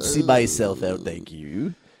see myself out, thank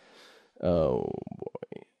you. Oh,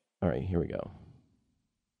 boy. All right, here we go.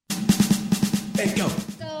 Hey, go.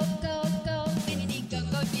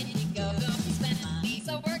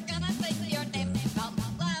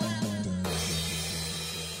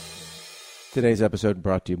 Today's episode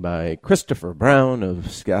brought to you by Christopher Brown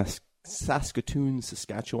of Saskatoon,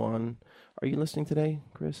 Saskatchewan. Are you listening today,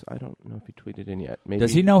 Chris? I don't know if he tweeted in yet. Maybe.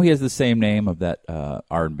 Does he know he has the same name of that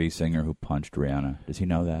R&B singer who punched Rihanna? Does he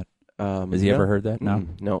know that? Has he ever heard that? No?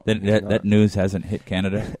 No. That news hasn't hit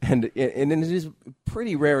Canada? and it is a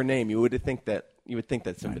pretty rare name. You would think that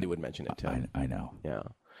somebody would mention it, too. I know. Yeah.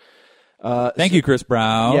 Thank you, Chris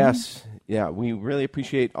Brown. Yes. Yeah, we really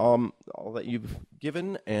appreciate all that you've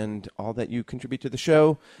given and all that you contribute to the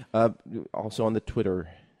show. Also on the Twitter.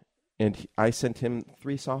 And I sent him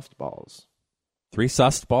 3 softballs. 3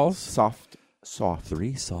 softballs? Soft.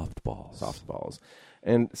 3 softballs. Softballs.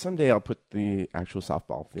 And someday I'll put the actual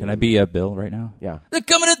softball thing. Can I be a Bill right now? Yeah. They're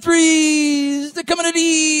coming at 3s. They're coming at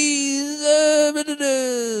E's.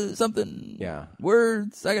 Something. Yeah.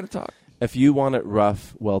 Words. I got to talk. If you want it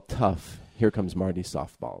rough, well, tough, here comes Marty's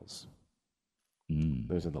softballs.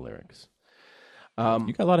 Those are the lyrics.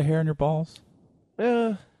 You got a lot of hair in your balls?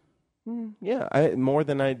 Yeah, more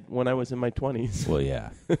than when I was in my 20s. Well, yeah.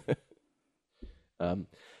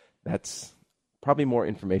 That's probably more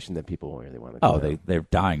information than people really want to know. Oh, they're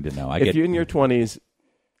dying to know. If you're in your 20s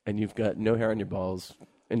and you've got no hair on your balls,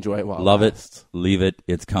 enjoy it while it lasts. It, leave it,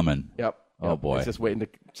 it's coming. Yep. Oh, boy. It's just waiting to...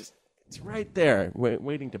 It's right there,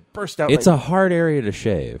 waiting to burst out. It's a hard area to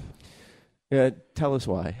shave. Tell us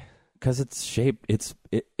why. Because it's shape. It's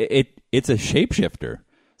a shapeshifter.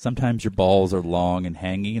 Sometimes your balls are long and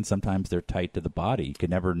hanging, and sometimes they're tight to the body. You can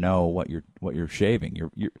never know what you're shaving.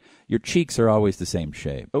 Your cheeks are always the same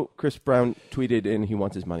shape. Oh, Chris Brown tweeted in he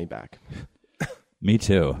wants his money back. Me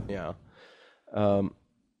too. Yeah. And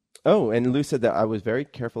Lou said that I was very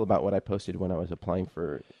careful about what I posted when I was applying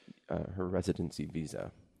for her residency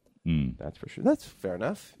visa. That's for sure. That's fair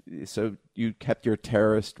enough. So you kept your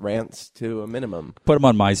terrorist rants to a minimum. Put them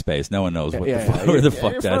on MySpace. No one knows where the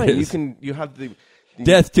fuck that is. You have the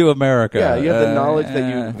Death to America. Yeah, you have the knowledge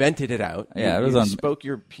that you vented it out. Yeah, you spoke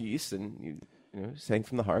your piece and you sang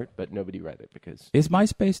from the heart, but nobody read it because. Is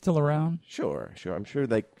MySpace still around? Sure. I'm sure,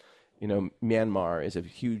 Myanmar is a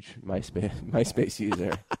huge MySpace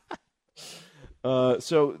user.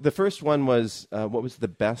 So the first one was, what was the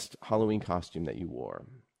best Halloween costume that you wore?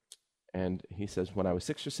 And he says, when I was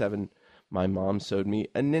 6 or 7, my mom sewed me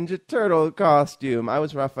a Ninja Turtle costume. I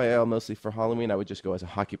was Raphael mostly for Halloween. I would just go as a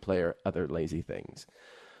hockey player, other lazy things.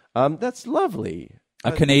 That's lovely.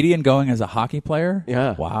 A Canadian going as a hockey player?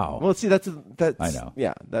 Yeah. Wow. Well, see, that's I know.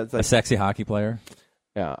 Yeah, that's like, a sexy hockey player.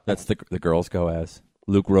 Yeah, that's the girls go as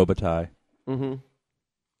Luke Robitaille.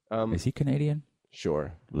 Mm-hmm. Is he Canadian?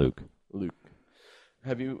 Sure. Luke.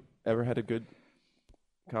 Have you ever had a good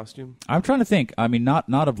costume? I'm trying to think. I mean, not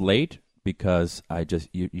of late, because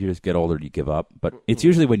you just get older, you give up. But it's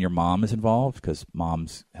usually when your mom is involved, because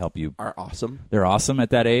moms help you. Are awesome. They're awesome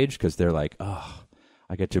at that age because they're like, oh,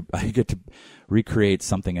 I get to recreate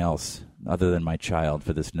something else other than my child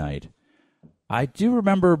for this night. I do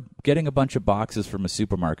remember getting a bunch of boxes from a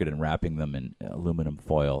supermarket and wrapping them in aluminum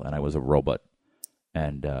foil, and I was a robot,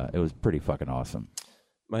 and it was pretty fucking awesome.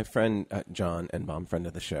 My friend John Enbaum, friend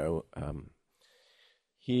of the show,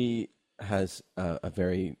 he has a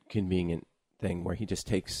very convenient thing where he just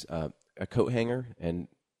takes a coat hanger and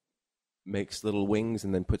makes little wings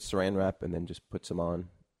and then puts saran wrap and then just puts them on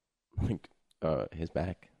like his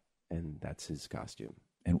back, and that's his costume.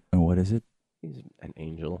 And what is it? He's an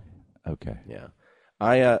angel. Okay. Yeah.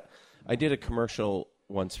 I did a commercial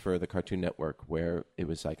once for the Cartoon Network where it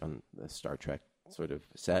was like on the Star Trek sort of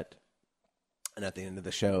set. And at the end of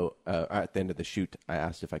the show, at the end of the shoot, I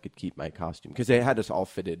asked if I could keep my costume because they had us all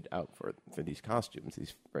fitted out for these costumes,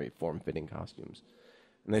 these very form-fitting costumes.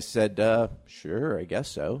 And they said, sure, I guess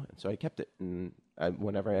so. And so I kept it. And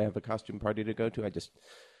whenever I have a costume party to go to, I just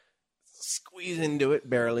squeeze into it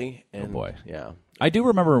barely. And, oh, boy. Yeah. I do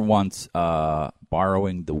remember once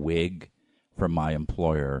borrowing the wig from my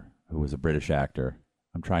employer, who was a British actor.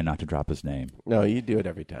 I'm trying not to drop his name. No, you do it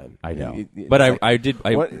every time. I know. But I did.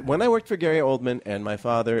 When I worked for Gary Oldman, and my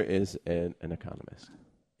father is an economist.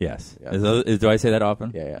 Yes. Yeah. Do I say that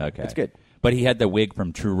often? Yeah. Okay. It's good. But he had the wig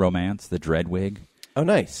from True Romance, the dread wig. Oh,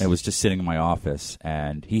 nice. And it was just sitting in my office,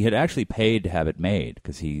 and he had actually paid to have it made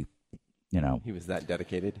because he was that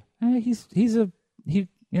dedicated. I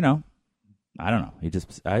don't know.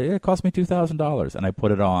 It cost me $2,000, and I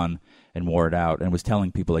put it on and wore it out, and was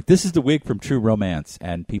telling people like, "This is the wig from True Romance,"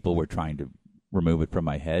 and people were trying to remove it from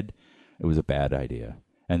my head. It was a bad idea,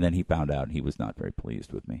 and then he found out, and he was not very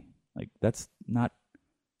pleased with me. Like, that's not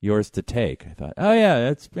yours to take. I thought, oh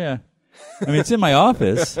yeah, I mean, it's in my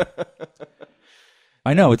office.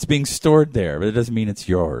 I know it's being stored there, but it doesn't mean it's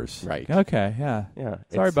yours. Right. Okay. Yeah.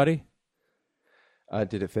 Sorry, buddy.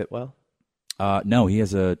 Did it fit well? No, he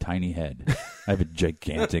has a tiny head. I have a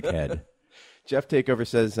gigantic head. Jeff Takeover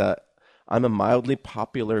says, I'm a mildly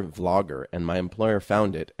popular vlogger, and my employer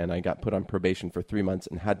found it, and I got put on probation for 3 months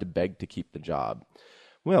and had to beg to keep the job.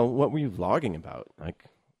 Well, what were you vlogging about? Like,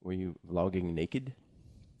 were you vlogging naked?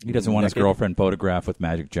 He doesn't want his girlfriend photographed with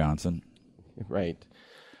Magic Johnson. Right.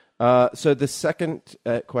 So the second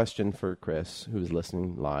question for Chris, who's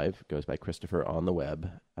listening live, goes by Christopher on the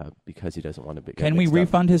web because he doesn't want to be. Can we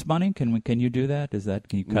refund his money? Can you do that?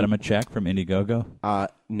 Can you cut him a check from Indiegogo?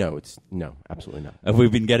 No, absolutely not. Have we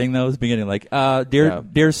been getting those? Beginning like,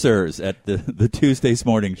 dear sirs, at the Tuesday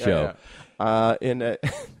Smorning show. Yeah.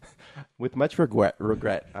 With much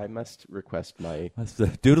regret, I must request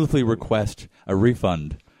dutifully request a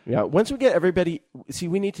refund. Yeah, once we get everybody,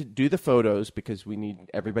 we need to do the photos because we need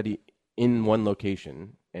everybody in one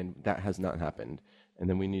location, and that has not happened. And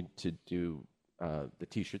then we need to do the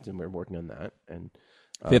T-shirts, and we're working on that. And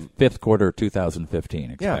fifth quarter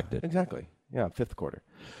 2015 expected. Yeah, exactly. Yeah, fifth quarter.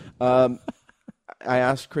 I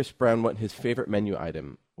asked Chris Brown what his favorite menu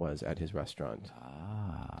item was at his restaurant.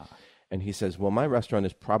 And he says, well, my restaurant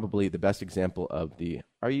is probably the best example of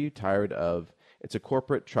are you tired of, it's a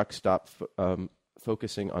corporate truck stop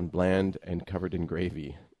focusing on bland and covered in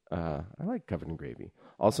gravy. I like covered in gravy.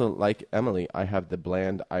 Also, like Emily, I have the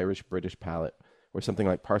bland Irish-British palate where something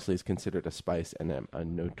like parsley is considered a spice, and I'm a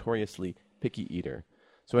notoriously picky eater.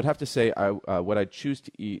 So I'd have to say what I'd choose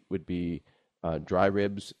to eat would be dry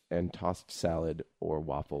ribs and tossed salad or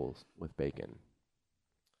waffles with bacon.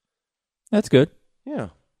 That's good. Yeah.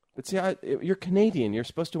 But see, you're Canadian. You're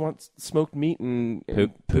supposed to want smoked meat and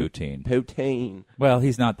poutine. Poutine. Well,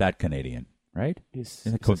 he's not that Canadian. Right? In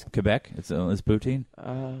Quebec? It's poutine?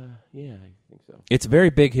 Yeah, I think so. It's very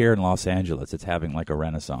big here in Los Angeles. It's having like a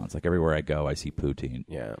renaissance. Like everywhere I go, I see poutine.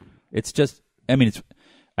 Yeah. It's just, I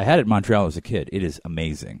had it in Montreal as a kid. It is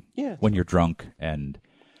amazing. Yeah. When you're drunk and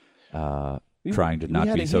trying to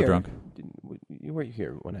not be so drunk. You weren't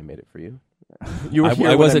here when I made it for you. You were here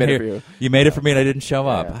I wasn't when I made here. it for you. You made it for me and I didn't show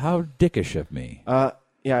up. Yeah. How dickish of me.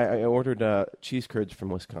 Yeah, I ordered cheese curds from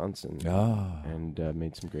Wisconsin and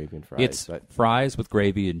made some gravy and fries. It's fries with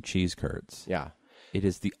gravy and cheese curds. Yeah. It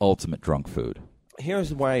is the ultimate drunk food.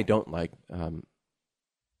 Here's why I don't like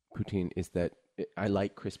poutine is that I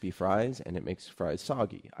like crispy fries, and it makes fries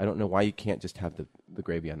soggy. I don't know why you can't just have the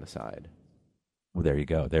gravy on the side. Well, there you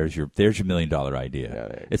go. There's your $1 million idea.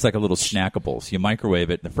 Yeah, it's like a little snackables. You microwave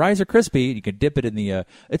it. The fries are crispy. You can dip it in the.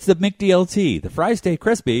 It's the McDLT. The fries stay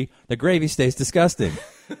crispy. The gravy stays disgusting.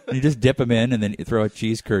 You just dip them in, and then you throw a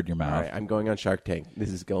cheese curd in your mouth. All right, I'm going on Shark Tank. This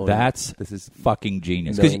is fucking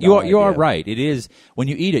genius. Because you are right. It is when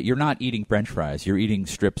you eat it, you're not eating French fries. You're eating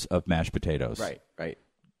strips of mashed potatoes. Right.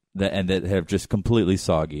 And that have just completely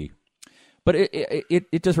soggy. But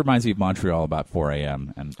it just reminds me of Montreal about 4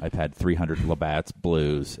 a.m. and I've had 300 Labatt's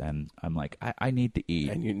Blues, and I'm like, I need to eat.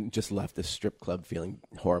 And you just left the strip club feeling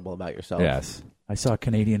horrible about yourself. Yes. I saw a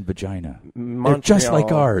Canadian vagina. Montreal. They're just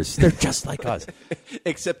like ours. They're just like us.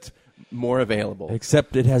 Except more available.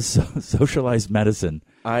 Except it has socialized medicine.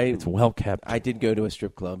 It's well kept. I did go to a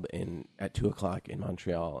strip club at 2:00 in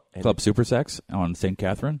Montreal. Club Super Sex on St.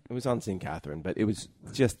 Catherine? It was on St. Catherine, but it was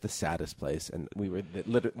just the saddest place. And we were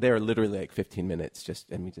there literally like 15 minutes,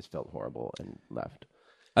 and we just felt horrible and left.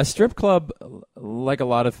 A strip club, like a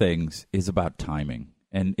lot of things, is about timing.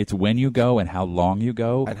 And it's when you go and how long you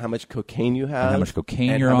go. And how much cocaine you have. And how much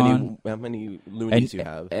cocaine you're on. How many loonies you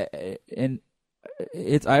have. And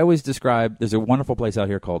I always describe, there's a wonderful place out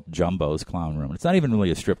here called Jumbo's Clown Room. It's not even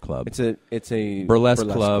really a strip club. It's a burlesque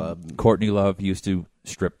club. Courtney Love used to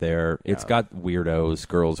strip there. Yeah. It's got weirdos,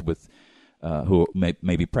 girls with who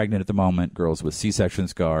may be pregnant at the moment, girls with C-section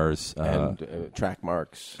scars. And track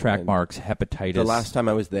marks. Marks, hepatitis. The last time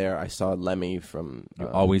I was there, I saw Lemmy from... you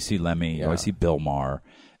always see Lemmy. You always see Bill Maher.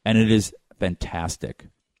 And it is fantastic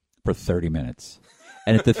for 30 minutes.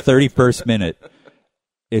 And at the 31st minute...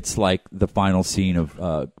 it's like the final scene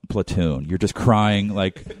of Platoon. You're just crying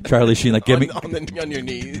like Charlie Sheen, like, on your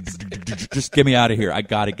knees. Just get me out of here. I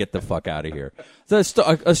got to get the fuck out of here. So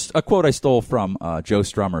a quote I stole from Joe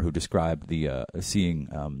Strummer, who described seeing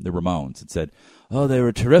the Ramones. It said, "Oh, they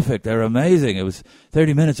were terrific. They were amazing. It was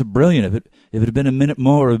 30 minutes of brilliant. If it had been a minute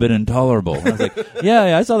more, it would have been intolerable." And I was like,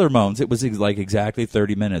 yeah, I saw the Ramones. It was like exactly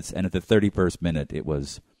 30 minutes, and at the 31st minute, it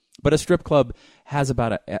was. But a strip club has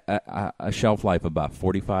about a shelf life of about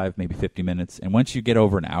 45, maybe 50 minutes. And once you get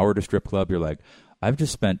over an hour at a strip club, you're like, I've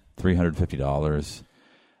just spent $350.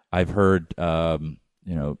 I've heard,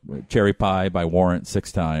 Cherry Pie by Warrant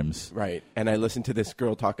 6 times. Right. And I listened to this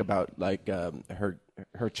girl talk about, like,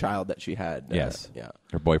 her child that she had. Yes.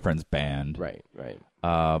 Her boyfriend's band. Right.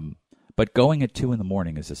 But going at 2 in the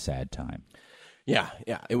morning is a sad time. Yeah.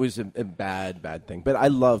 It was a bad thing. But I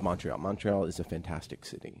love Montreal. Montreal is a fantastic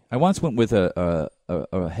city. I once went with a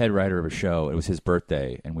head writer of a show. It was his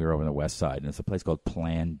birthday, and we were over on the West Side. And it's a place called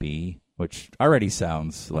Plan B, which already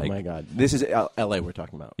sounds like... Oh, my God. This is L.A. we're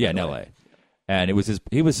talking about. Yeah, in L.A. And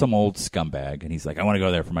he was some old scumbag, and he's like, I want to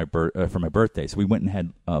go there for my birthday. So we went and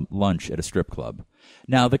had lunch at a strip club.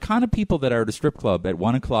 Now, the kind of people that are at a strip club at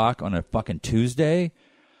 1 o'clock on a fucking Tuesday,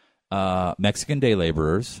 Mexican day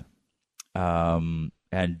laborers... and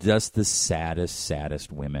just the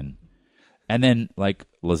saddest women. And then, like,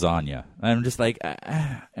 lasagna. I'm just like,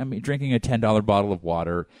 I'm drinking a $10 bottle of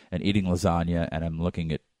water and eating lasagna, and I'm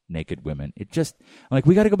looking at naked women. I'm like,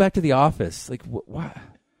 we got to go back to the office. Like, what?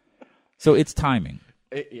 So it's timing.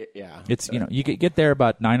 Yeah. It's, you get there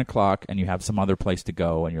about 9 o'clock, and you have some other place to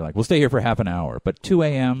go, and you're like, we'll stay here for half an hour. But 2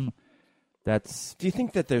 a.m., that's... Do you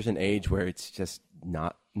think that there's an age where it's just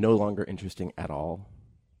no longer interesting at all?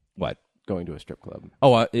 What? Going to a strip club.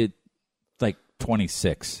 Oh, it's like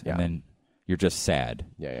 26, and then you're just sad.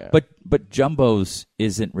 Yeah. But Jumbo's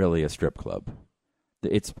isn't really a strip club.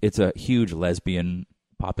 It's a huge lesbian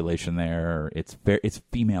population there. It's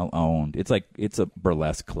female owned. It's a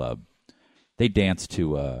burlesque club. They dance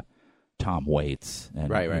to Tom Waits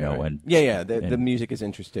and right. And the music is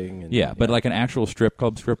interesting. But like an actual strip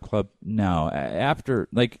club, no. After,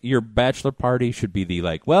 like, your bachelor party should be the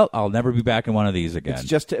like, well, I'll never be back in one of these again. It's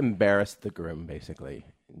just to embarrass the groom, basically,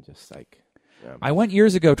 and just like. Yeah. I went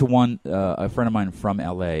years ago to one, a friend of mine from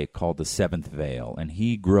L.A. called the Seventh Veil, and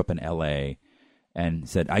he grew up in L.A. and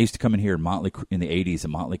said, I used to come in here in the 80s,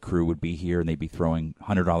 and Motley Crue would be here, and they'd be throwing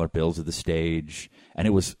 $100 bills at the stage, and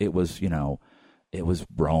it was it was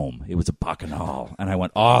Rome. It was a bacchanal. And I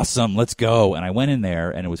went, awesome, let's go. And I went in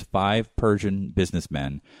there, and it was 5 Persian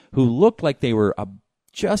businessmen who looked like they were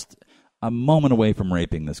just a moment away from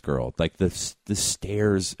raping this girl. Like, the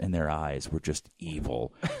stares in their eyes were just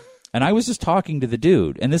evil. And I was just talking to the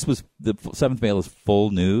dude. And this was, the Seventh Veil is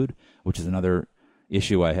full nude, which is another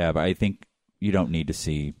issue I have. I think you don't need to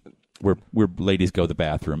see where ladies go to the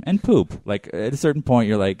bathroom and poop. Like, at a certain point,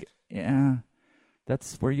 you're like, yeah,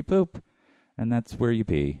 that's where you poop. And that's where you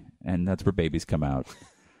pee, and that's where babies come out.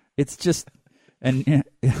 It's just, and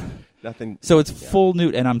nothing. So it's full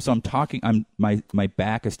nude, and I'm talking. My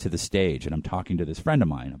back is to the stage, and I'm talking to this friend of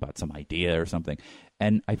mine about some idea or something,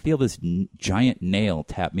 and I feel this giant nail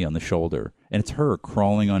tap me on the shoulder, and it's her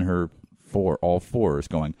crawling on her all fours,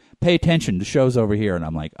 going, "Pay attention, the show's over here." And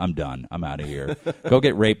I'm like, I'm done. I'm out of here. Go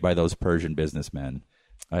get raped by those Persian businessmen.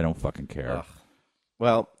 I don't fucking care. Ugh.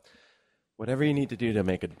 Well. Whatever you need to do to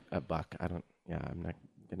make a buck, I'm not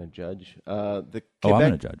going to judge. I'm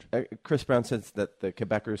going to judge. Chris Brown says that the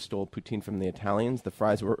Quebecers stole poutine from the Italians. The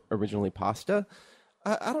fries were originally pasta.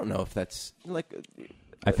 I don't know if that's like.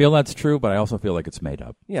 I feel that's true, but I also feel like it's made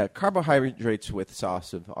up. Yeah, carbohydrates with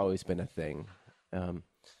sauce have always been a thing. I'm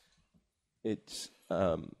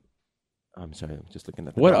sorry, I'm just looking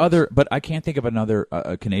at the what dogs. other. But I can't think of another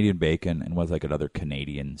Canadian bacon, and what's like another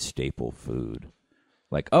Canadian staple food.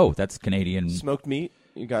 Like, oh, that's Canadian smoked meat.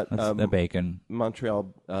 You got the bacon.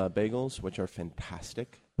 Montreal bagels, which are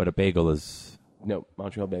fantastic. But a bagel is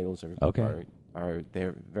Montreal bagels are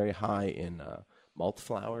they're very high in malt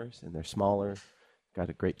flours, and they're smaller. Got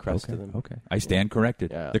a great crust to them. Okay, I stand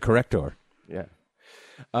corrected. Yeah. The corrector. Yeah.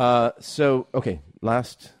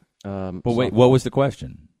 Last. But wait, what was the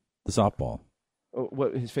question? The softball.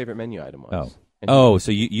 What his favorite menu item was.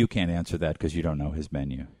 So you can't answer that because you don't know his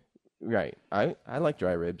menu. Right. I like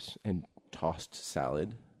dry ribs and tossed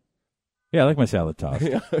salad. Yeah, I like my salad tossed.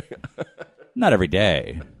 Not every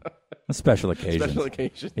day. A special occasion. Special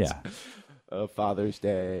occasions. Yeah. Father's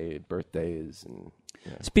Day, birthdays, and.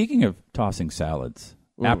 Yeah. Speaking of tossing salads,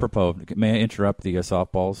 apropos, may I interrupt the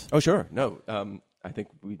softballs? Oh, sure. No, I think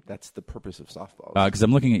that's the purpose of softballs. Because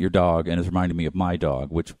I'm looking at your dog, and it's reminding me of my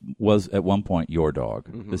dog, which was at one point your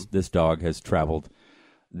dog. Mm-hmm. This dog has traveled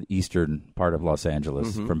the eastern part of Los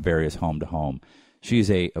Angeles from various home to home. She's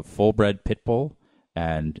a full-bred pit bull,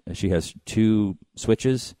 and she has 2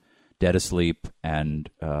 switches, dead asleep, and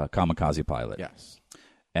kamikaze pilot. Yes.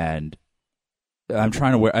 And I'm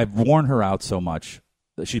trying to I've worn her out so much.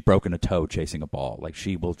 She's broken a toe chasing a ball. Like,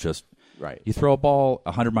 she will just... Right. You throw a ball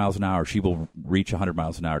 100 miles an hour, she will reach 100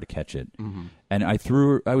 miles an hour to catch it. Mm-hmm. And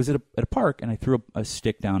I was at a park, and I threw a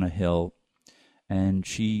stick down a hill, and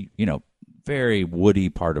she, very woody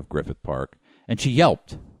part of Griffith Park, and she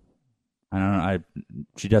yelped. I don't know.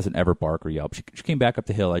 She doesn't ever bark or yelp. She came back up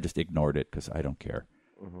the hill. I just ignored it because I don't care.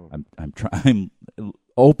 Mm-hmm. I'm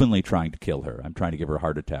openly trying to kill her. I'm trying to give her a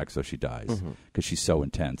heart attack so she dies because she's so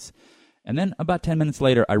intense. And then about 10 minutes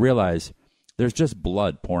later, I realize there's just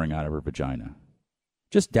blood pouring out of her vagina,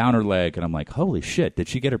 just down her leg. And I'm like, holy shit, did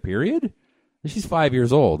she get her period? She's 5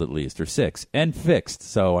 years old at least, or 6, and fixed.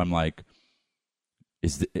 So I'm like,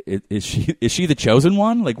 is she the chosen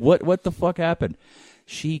one? Like, what the fuck happened?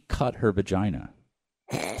 She cut her vagina.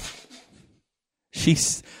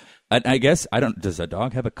 I guess, does a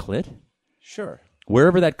dog have a clit? Sure.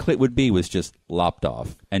 Wherever that clit would be was just lopped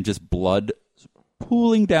off, and just blood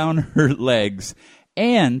pooling down her legs.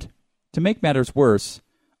 And to make matters worse,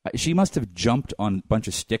 she must have jumped on a bunch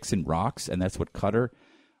of sticks and rocks, and that's what cut her.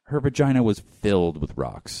 Her vagina was filled with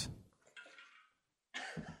rocks.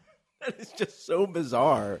 That is just so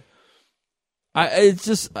bizarre.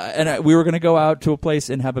 We were going to go out to a place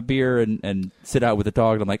and have a beer and sit out with the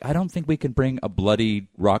dog. And I'm like, I don't think we can bring a bloody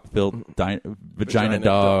rock-filled vagina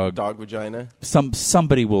dog. Dog vagina.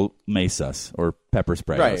 Somebody will mace us or pepper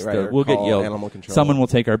spray us. Right. We'll get yelled. Animal control. Someone will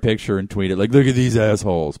take our picture and tweet it like, "Look at these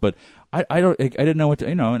assholes." But I didn't know what to,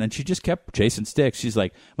 and she just kept chasing sticks. She's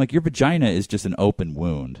like, your vagina is just an open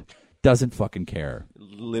wound. Doesn't fucking care.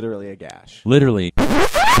 Literally a gash. Literally.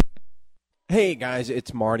 Hey guys,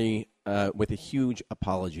 it's Marty. With a huge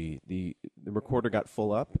apology. The recorder got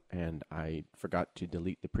full up, and I forgot to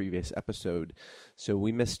delete the previous episode, so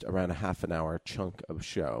we missed around a half an hour chunk of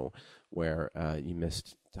show where you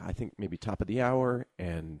missed, I think, maybe top of the hour,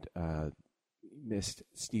 and missed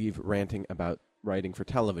Steve ranting about writing for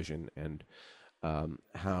television and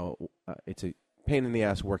how it's a pain in the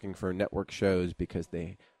ass working for network shows because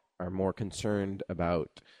they are more concerned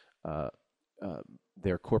about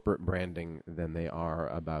their corporate branding than they are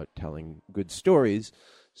about telling good stories.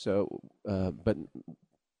 So, but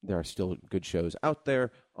there are still good shows out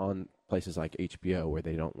there on places like HBO where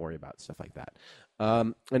they don't worry about stuff like that.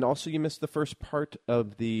 And also, you missed the first part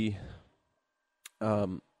of the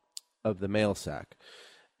mail sack,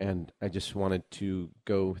 and I just wanted to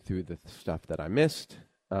go through the stuff that I missed.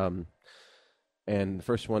 And the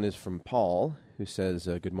first one is from Paul, who says,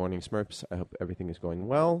 "Good morning, Smurfs. I hope everything is going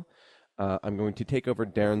well. I'm going to take over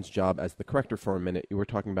Darren's job as the corrector for a minute. You were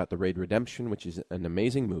talking about The Raid Redemption, which is an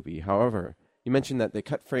amazing movie. However, you mentioned that they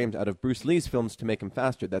cut frames out of Bruce Lee's films to make him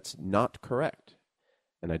faster. That's not correct."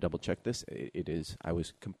 And I double-checked this. It is. I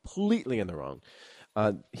was completely in the wrong.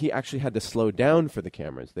 He actually had to slow down for the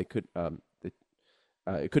cameras. They could.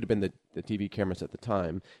 It could have been the TV cameras at the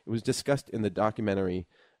time. It was discussed in the documentary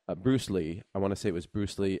Bruce Lee. I want to say it was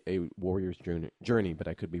Bruce Lee, A Warrior's Journey, but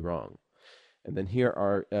I could be wrong. And then here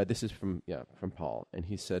are, this is from Paul, and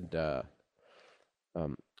he said,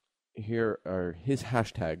 here are his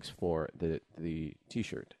hashtags for the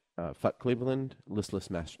T-shirt. Fuck Cleveland,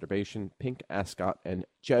 Listless Masturbation, Pink Ascot, and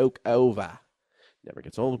Joke Over. Never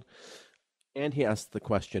gets old. And he asked the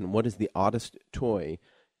question, what is the oddest toy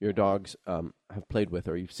your dogs have played with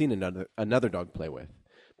or you've seen another dog play with.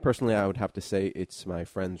 Personally, I would have to say it's my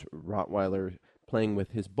friend's Rottweiler playing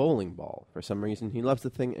with his bowling ball. For some reason, he loves the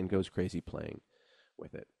thing and goes crazy playing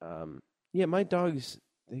with it. My dogs,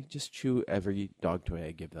 they just chew every dog toy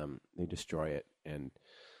I give them. They destroy it. And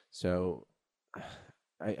so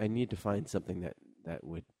I need to find something that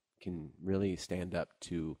can really stand up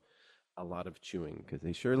to a lot of chewing, because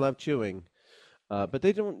they sure love chewing. But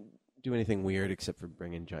they don't do anything weird except for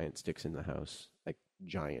bringing giant sticks in the house, like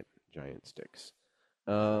giant sticks.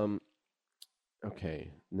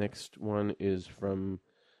 Okay, next one is from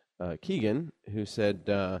Keegan, who said,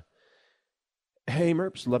 hey,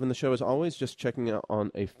 Merps, loving the show as always, just checking out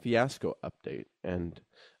on a Fiasco update. And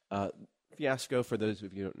Fiasco, for those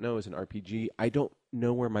of you who don't know, is an RPG. I don't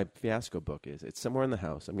know where my Fiasco book is. It's somewhere in the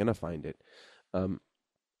house. I'm going to find it.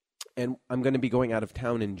 And I'm going to be going out of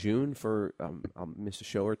town in June for I'll miss a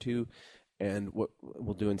show or two. And what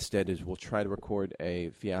we'll do instead is we'll try to record a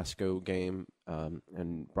Fiasco game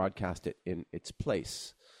and broadcast it in its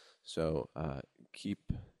place. So keep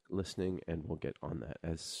listening, and we'll get on that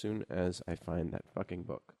as soon as I find that fucking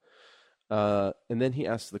book. And then he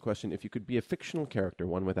asks the question, if you could be a fictional character,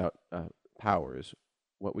 one without powers,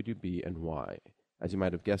 what would you be and why? As you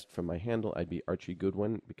might have guessed from my handle, I'd be Archie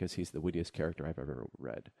Goodwin, because he's the wittiest character I've ever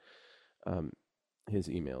read. His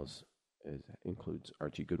emails includes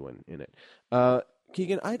Archie Goodwin in it.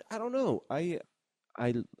 Keegan, I don't know. I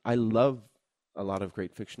love a lot of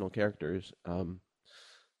great fictional characters,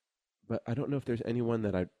 but I don't know if there's anyone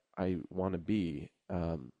that I want to be.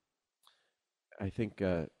 I think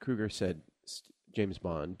Kruger said James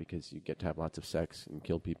Bond, because you get to have lots of sex and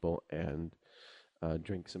kill people and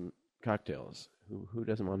drink some cocktails. Who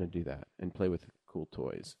doesn't want to do that and play with cool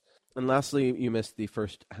toys? And lastly, you missed the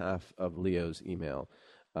first half of Leo's email.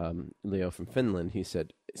 Leo from Finland, he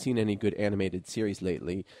said, seen any good animated series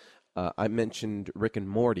lately? I mentioned Rick and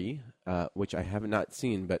Morty, which I have not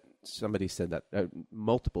seen, but somebody said that.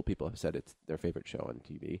 Multiple people have said it's their favorite show on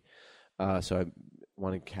TV. So I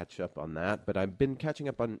want to catch up on that. But I've been catching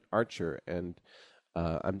up on Archer, and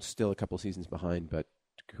I'm still a couple seasons behind. But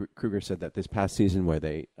Kruger said that this past season, where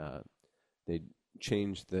they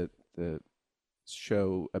changed the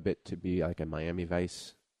show a bit to be like a Miami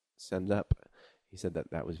Vice send-up, he said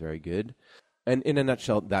that was very good. And in a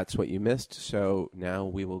nutshell, that's what you missed. So now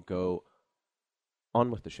we will go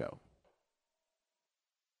on with the show.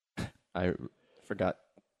 I forgot.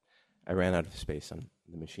 I ran out of space on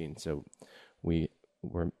the machine, so we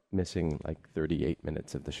were missing like 38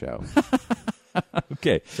 minutes of the show.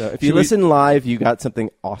 Okay. So if you listen live, you got something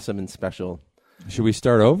awesome and special. Should we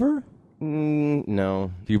start over?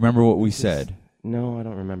 No. Do you remember what we said? No, I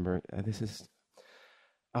don't remember. This is...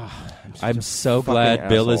 I'm so glad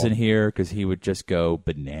Bill isn't here, because he would just go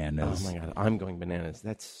bananas. Oh, my God. I'm going bananas.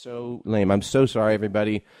 That's so lame. I'm so sorry,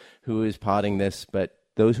 everybody who is potting this, but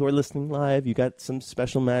those who are listening live, you got some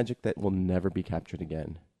special magic that will never be captured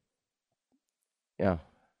again. Yeah.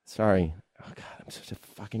 Sorry. Oh, God, I'm such a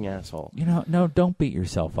fucking asshole. No, don't beat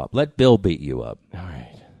yourself up. Let Bill beat you up.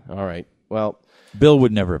 All right. Well, Bill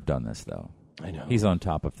would never have done this, though. I know. He's on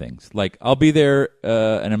top of things. Like, I'll be there,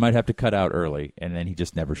 and I might have to cut out early, and then he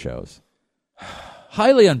just never shows.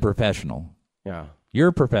 Highly unprofessional. Yeah. You're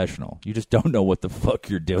a professional. You just don't know what the fuck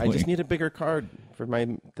you're doing. I just need a bigger card for my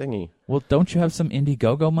thingy. Well, don't you have some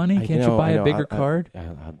Indiegogo money? Can't you buy a bigger card?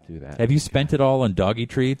 I'll do that. Have you spent it all on doggy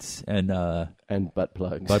treats and butt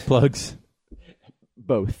plugs? Butt plugs?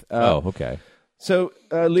 Both. Okay. So,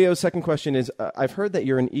 Leo's second question is, I've heard that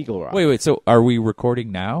you're an Eagle Rock. Wait, so are we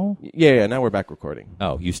recording now? Yeah, now we're back recording.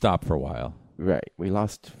 Oh, you stopped for a while. Right. We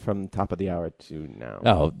lost from top of the hour to now.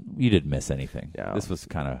 Oh, you didn't miss anything. No. This was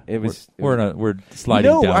kind of... We're sliding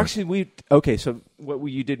down. No, actually, Okay, so what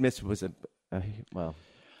you did miss was well...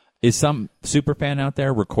 Is some super fan out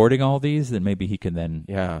there recording all these? Then maybe he can then...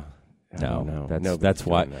 Yeah. No, that's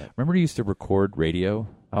why... Remember you used to record radio?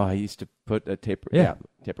 Oh, I used to put a tape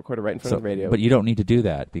recorder right in front of the radio. But you don't need to do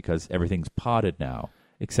that, because everything's potted now,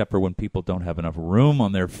 except for when people don't have enough room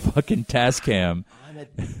on their fucking Tascam. I'm a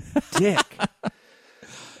dick.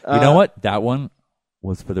 You know what? That one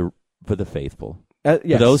was for the faithful. Yes.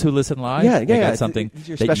 For those who listen live, they got something. It's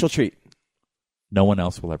your special treat. No one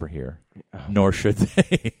else will ever hear, nor should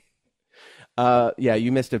they.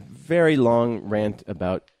 You missed a very long rant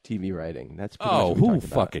about TV writing. That's pretty much what we who talked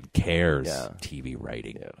about. fucking cares? Yeah. TV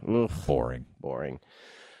writing. Yeah. Boring.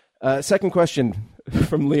 Second question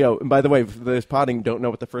from Leo. And by the way, those potting don't know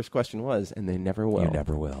what the first question was, and they never will. You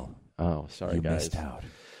never will. Oh, sorry, you guys. Missed out.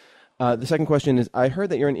 The second question is, I heard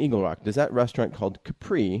that you're in Eagle Rock. Does that restaurant called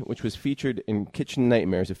Capri, which was featured in Kitchen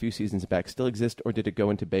Nightmares a few seasons back, still exist, or did it go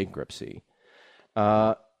into bankruptcy?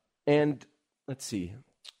 And let's see.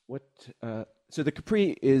 What? So the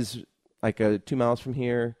Capri is like 2 miles from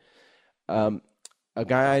here. A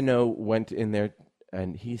guy I know went in there,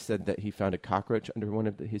 and he said that he found a cockroach under one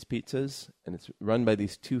of his pizzas, and it's run by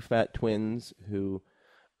these two fat twins who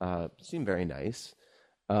seem very nice.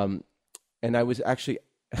 And I was actually,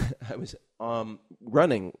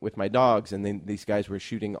 running with my dogs, and then these guys were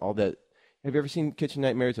shooting all the. Have you ever seen Kitchen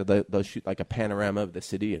Nightmares? Or they'll shoot like a panorama of the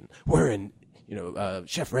city, and we're in.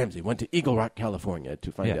 Chef Ramsay went to Eagle Rock, California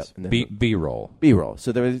to find out. And then B-roll. B-roll.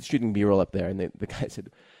 So they were shooting B-roll up there, and the guy said,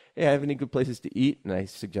 "Hey, I have any good places to eat?" And I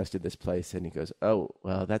suggested this place, and he goes, "Oh,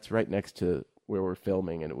 well, that's right next to where we're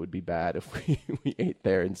filming, and it would be bad if we ate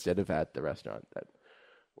there instead of at the restaurant that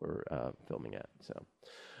we're filming at." So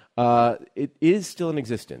it is still in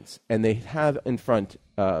existence, and they have in front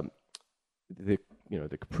the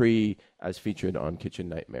Capri as featured on Kitchen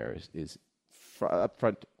Nightmares is up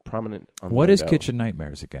front, prominent on What the is window. Kitchen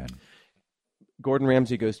Nightmares again? Gordon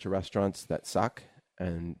Ramsay goes to restaurants that suck,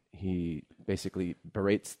 and he basically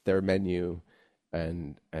berates their menu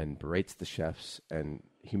and berates the chefs and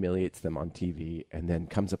humiliates them on TV, and then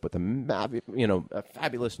comes up with a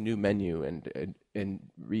fabulous new menu and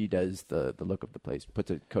redoes the look of the place, puts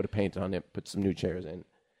a coat of paint on it, puts some new chairs in,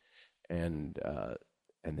 and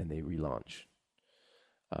then they relaunch.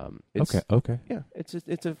 Okay. Yeah,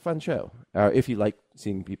 it's a fun show. If you like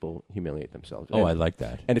seeing people humiliate themselves. Oh, I like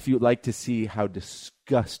that. And if you like to see how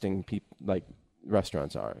disgusting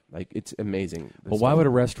restaurants are, it's amazing. Well, why would a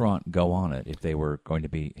restaurant go on it if they were going to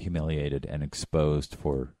be humiliated and exposed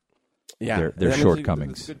for their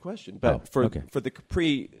shortcomings? That's a good question. But for the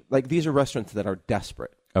Capri, these are restaurants that are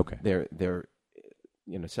desperate. Okay. They're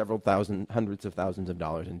several thousand, hundreds of thousands of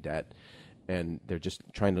dollars in debt, and they're just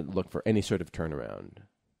trying to look for any sort of turnaround.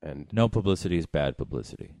 And no publicity is bad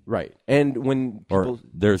publicity. Right. And when people... Or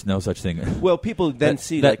there's no such thing. Well, people then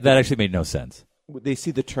see... That actually made no sense. They see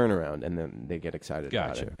the turnaround, and then they get excited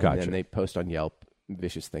about it. Gotcha. And then they post on Yelp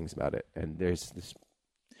vicious things about it. And there's this...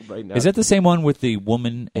 Right now... Is that the same one with the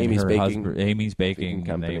woman and Amy's her Baking, husband? Amy's Baking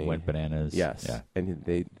Company. And they went bananas. Yes. Yeah. And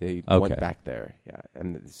they went back there. Yeah.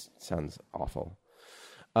 And it sounds awful.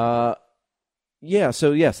 Yeah,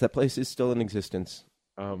 so yes, that place is still in existence.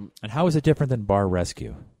 And how is it different than Bar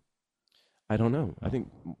Rescue? I don't know. I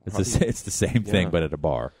think it's the same thing, but at a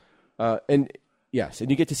bar. And yes,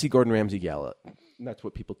 and you get to see Gordon Ramsay yell. And that's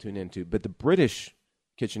what people tune into. But the British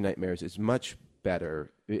Kitchen Nightmares is much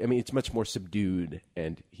better. I mean, it's much more subdued,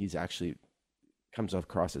 and he's actually comes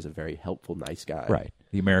across as a very helpful, nice guy. Right.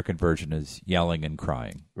 The American version is yelling and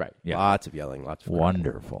crying. Right. Yeah. Lots of yelling, lots of crying.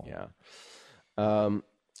 Wonderful. Yeah.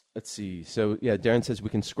 Let's see. So, Darren says we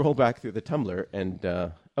can scroll back through the Tumblr, and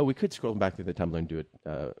we could scroll back through the Tumblr and do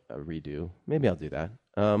a redo. Maybe I'll do that.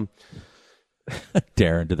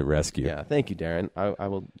 Darren to the rescue. Yeah, thank you, Darren. I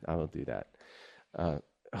will do that. Oh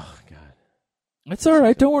God, it's all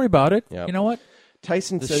right. Don't worry about it. Yep. You know what?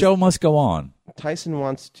 Tyson the says show must go on. Tyson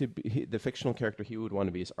wants to be the fictional character he would want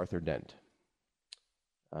to be is Arthur Dent.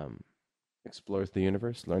 Explores the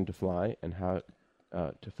universe, learn to fly, and how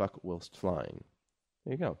to fuck whilst flying.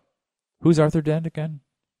 There you go. Who's Arthur Dent again?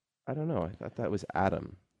 I don't know. I thought that was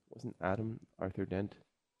Adam. Wasn't Adam Arthur Dent?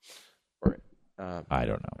 Or I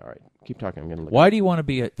don't know. All right, keep talking. I'm going to look. Why do you want to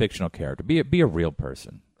be a fictional character? Be a real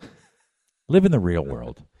person. Live in the real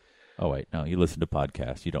world. Oh wait, no. You listen to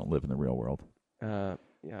podcasts. You don't live in the real world. Yeah,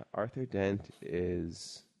 Arthur Dent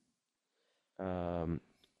is from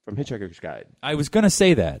Hitchhiker's Guide. I was going to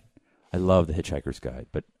say that. I love the Hitchhiker's Guide,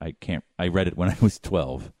 but I can't. I read it when I was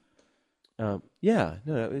 12. It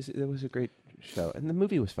was a great show, and the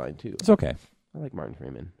movie was fine too. It's okay. I like Martin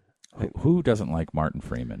Freeman. Who doesn't like Martin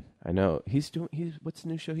Freeman? I know he's what's the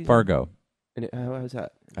new show? Fargo. And how's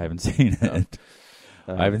that? I haven't seen it.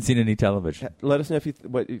 I haven't seen any television. Let us know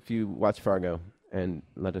if you watch Fargo, and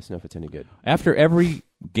let us know if it's any good. After every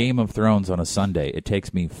Game of Thrones on a Sunday, it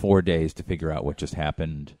takes me 4 days to figure out what just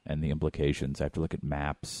happened and the implications. I have to look at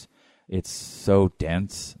maps. It's so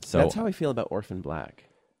dense. So that's how I feel about Orphan Black.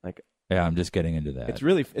 Yeah, I'm just getting into that.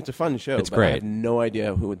 It's a fun show. It's but great. I have no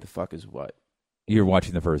idea who the fuck is what. You're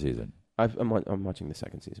watching the first season. I'm watching the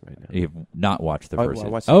second season right now. You've not watched the first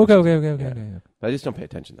season. Okay. But I just don't pay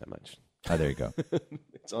attention that much. Oh, there you go.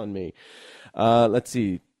 It's on me. Let's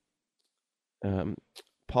see.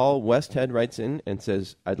 Paul Westhead writes in and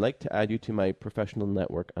says, I'd like to add you to my professional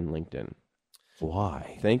network on LinkedIn.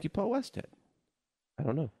 Why? Thank you, Paul Westhead. I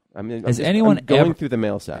don't know. I mean, I'm going through the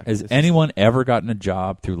mail sack. Has anyone ever gotten a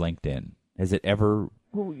job through LinkedIn? Has it ever?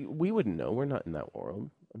 Well, we wouldn't know. We're not in that world.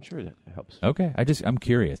 I'm sure that helps. Okay, I'm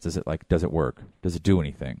curious. Does it work? Does it do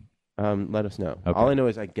anything? Let us know. Okay. All I know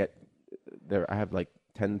is I get there. I have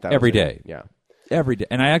 10,000 every day. Yeah. every day.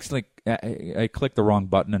 And I actually I clicked the wrong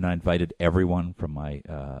button and I invited everyone from my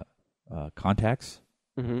contacts.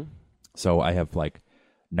 Mm-hmm. So I have like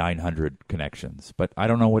 900 connections, but I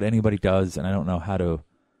don't know what anybody does, and I don't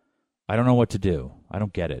know what to do. I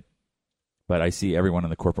don't get it. But I see everyone in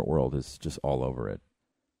the corporate world is just all over it.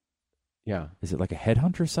 Yeah. Is it like a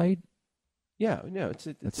headhunter site? Yeah, no, it's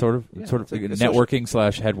sort of networking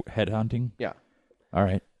 / headhunting. Yeah. All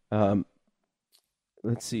right.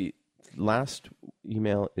 Let's see. Last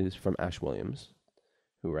email is from Ash Williams,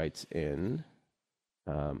 who writes in.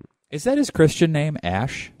 Is that his Christian name,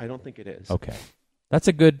 Ash? I don't think it is. Okay, that's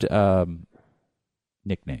a good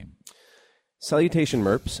nickname. Salutation,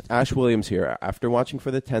 Merps. Ash Williams here. After watching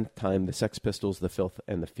for the 10th time the Sex Pistols, The Filth,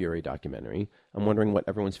 and the Fury documentary, I'm wondering what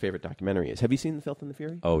everyone's favorite documentary is. Have you seen The Filth and the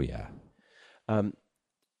Fury? Oh, yeah.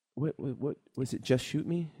 What was it? Just Shoot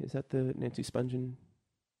Me? Is that the Nancy Spungen?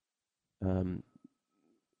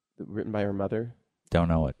 Written by her mother? Don't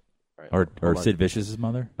know it. Right, or Sid Vicious's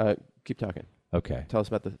mother? Keep talking. Okay. Tell us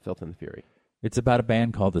about The Filth and the Fury. It's about a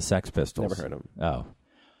band called the Sex Pistols. Never heard of them. Oh.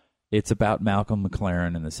 It's about Malcolm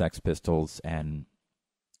McLaren and the Sex Pistols, and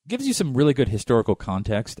gives you some really good historical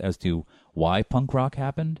context as to why punk rock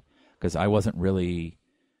happened, because I wasn't really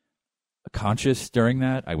conscious during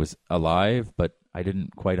that. I was alive, but I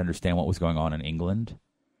didn't quite understand what was going on in England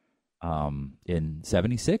in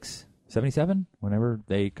 76, 77, whenever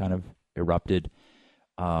they kind of erupted.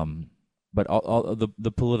 But all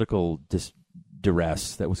the political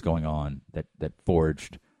duress that was going on that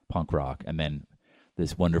forged punk rock, and then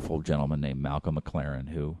this wonderful gentleman named Malcolm McLaren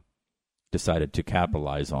who decided to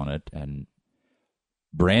capitalize on it and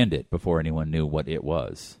brand it before anyone knew what it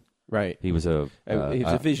was. Right. He was a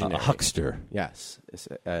visionary, a huckster. Yes,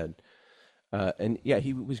 and yeah,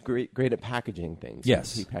 he was great at packaging things.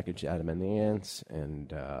 Yes, he packaged Adam and the Ants and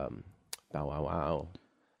Bow Wow Wow.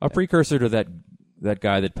 A precursor to that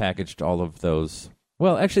guy that packaged all of those.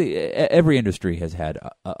 Well, actually, every industry has had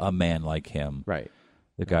a man like him. Right.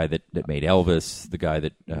 The guy that made Elvis, the guy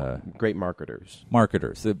that... great marketers.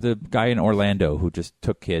 The guy in Orlando who just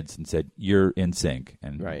took kids and said, you're in sync.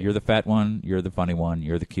 And right. You're the fat one, you're the funny one,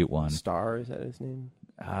 you're the cute one. Star, is that his name?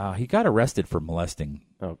 He got arrested for molesting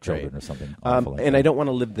children or something. Awful like and that. I Don't Want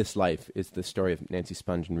to Live This Life is the story of Nancy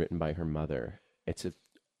Spungen written by her mother. It's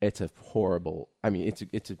a horrible... I mean,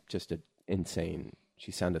 it's just an insane...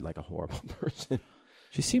 She sounded like a horrible person.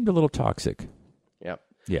 She seemed a little toxic. Yep.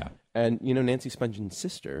 Yeah. And, Nancy Spungen's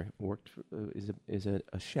sister worked is a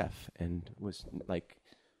chef and was like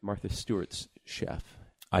Martha Stewart's chef.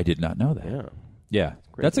 I did not know that. Yeah. Yeah.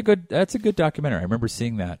 That's a good documentary. I remember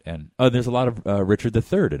seeing that. And there's a lot of Richard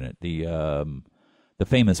III in it, the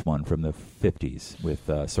famous one from the 50s with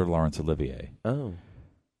Sir Laurence Olivier. Oh.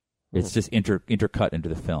 It's just intercut into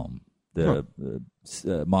the film, the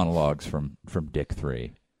monologues from Dick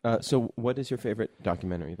III. So what is your favorite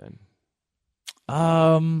documentary then?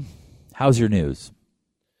 How's Your News?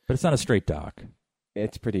 But it's not a straight doc.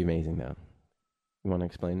 It's pretty amazing, though. You want to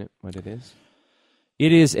explain it, what it is?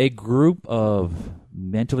 It is a group of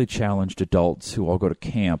mentally challenged adults who all go to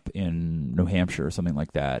camp in New Hampshire or something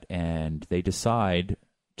like that, and they decide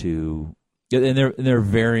to... And there are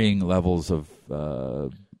varying levels of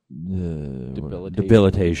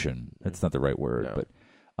debilitation. That's not the right word, no.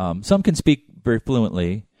 But some can speak very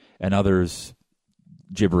fluently, and others...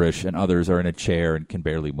 gibberish, and others are in a chair and can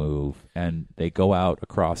barely move, and they go out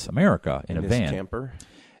across America in a van camper,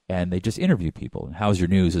 and they just interview people. And how's your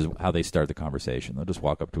news is how they start the conversation. They'll just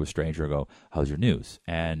walk up to a stranger and go, how's your news?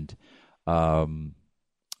 And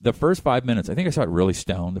the first 5 minutes, I think I saw it really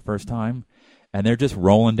stoned the first time, and they're just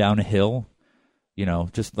rolling down a hill,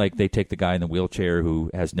 just like they take the guy in the wheelchair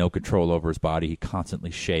who has no control over his body. He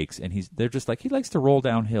constantly shakes, and they're just like, he likes to roll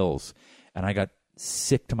down hills. And I got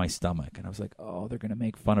sick to my stomach, and I was like, oh, they're going to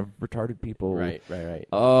make fun of retarded people. Right.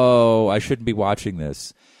 Oh, I shouldn't be watching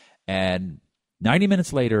this. And 90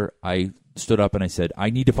 minutes later, I stood up and I said,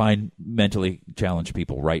 I need to find mentally challenged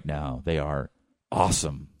people right now. They are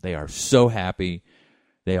awesome. They are so happy.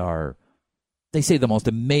 They say the most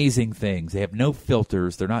amazing things. They have no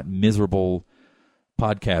filters. They're not miserable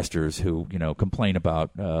podcasters who, complain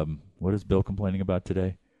about, what is Bill complaining about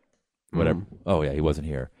today? Whatever. Oh, yeah, he wasn't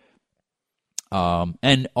here.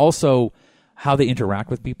 And also how they interact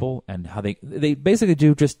with people, and how they basically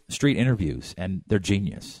do just street interviews, and they're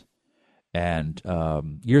genius. And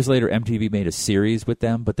years later, MTV made a series with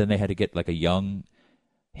them, but then they had to get like a young,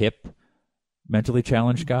 hip, mentally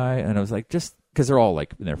challenged guy, and I was like, just because they're all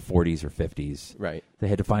like in their 40s or 50s, right? They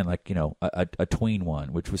had to find like a tween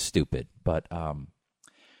one, which was stupid, but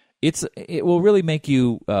it will really make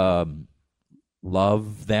you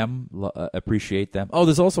love them, appreciate them. Oh,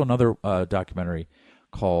 there's also another documentary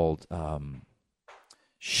called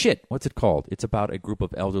what's it called? It's about a group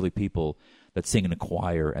of elderly people that sing in a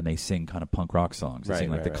choir, and they sing kind of punk rock songs. They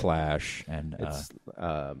sing like The Clash and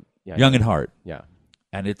Young at Heart. Yeah.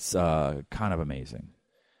 And it's kind of amazing.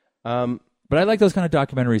 But I like those kind of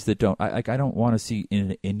documentaries that don't. I don't want to see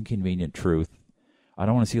an inconvenient truth. I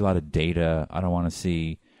don't want to see a lot of data. I don't want to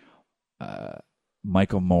see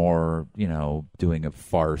Michael Moore, doing a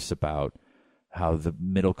farce about how the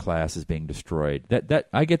middle class is being destroyed. That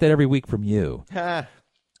I get that every week from you.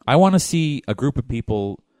 I want to see a group of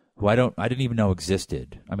people who I didn't even know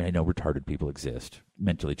existed. I mean, I know retarded people exist,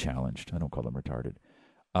 mentally challenged. I don't call them retarded.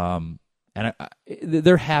 And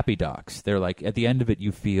they're happy docs. They're like, at the end of it,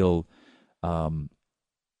 you feel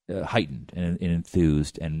heightened and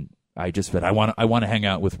enthused. And I want to hang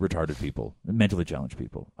out with retarded people, mentally challenged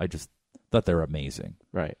people. I just thought they're amazing.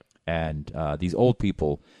 Right. And these old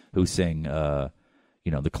people who sing, The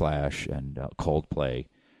Clash and Coldplay,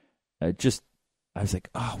 I was like,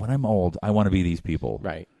 when I'm old, I want to be these people.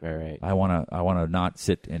 Right. I want to not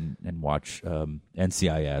sit and watch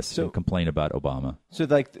NCIS and complain about Obama. So,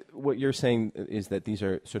 what you're saying is that these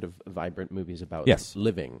are sort of vibrant movies about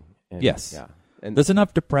living. And, yes. Yeah. And there's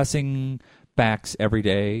enough depressing facts every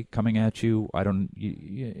day coming at you. I'm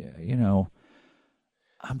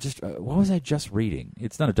just. What was I just reading?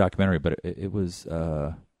 It's not a documentary, but it was.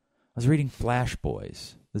 I was reading Flash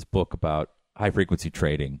Boys, this book about high-frequency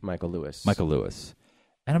trading. Michael Lewis.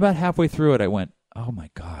 And about halfway through it, I went, oh, my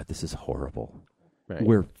God, this is horrible. Right.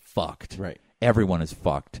 We're fucked. Right. Everyone is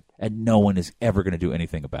fucked, and no one is ever going to do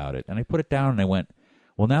anything about it. And I put it down, and I went,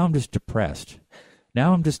 well, now I'm just depressed.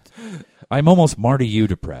 Now I'm almost Marty You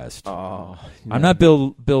depressed. Oh, no. I'm not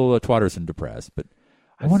Bill Twatterson depressed, but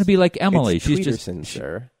I want to be like Emily. It's Tweederson,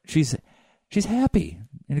 sir. She's happy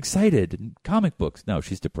and excited, and comic books. No,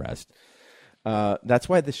 she's depressed. That's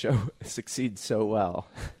why the show succeeds so well,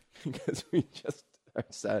 because we just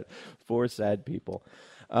are four sad people.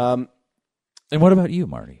 And what about you,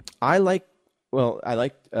 Marty? I liked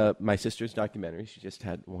my sister's documentary. She just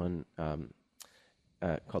had one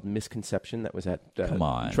called Misconception that was at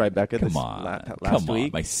Tribeca last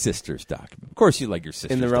week. My sister's documentary. Of course you like your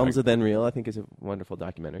sister's In the Realms of the Unreal, I think, is a wonderful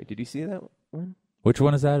documentary. Did you see that one? Which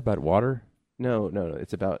one is that? About water? No.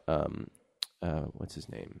 It's about, what's his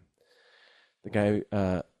name? The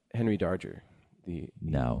guy, Henry Darger.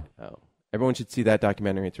 No. Everyone should see that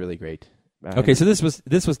documentary. It's really great. Okay, so this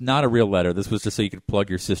was not a real letter. This was just so you could plug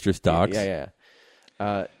your sister's docs. Yeah.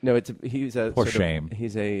 No, he's a poor shame.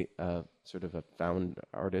 He's a sort of a found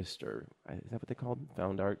artist, or is that what they call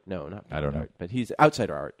found art? No, not found I don't know. art, but he's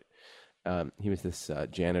outsider art. He was this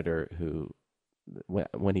janitor who,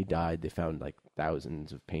 when he died, they found like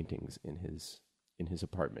thousands of paintings in his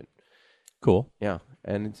apartment. Cool. Yeah,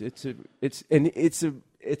 and it's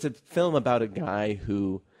a film about a guy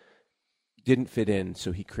who didn't fit in,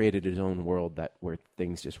 so he created his own world where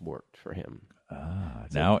things just worked for him.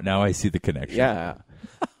 Now I see the connection. Yeah.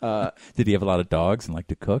 Did he have a lot of dogs and like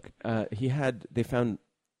to cook? They found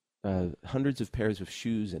hundreds of pairs of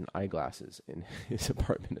shoes and eyeglasses in his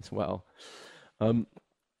apartment as well. The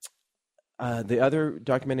other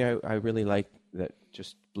documentary I really liked that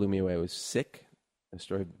just blew me away was Sick, a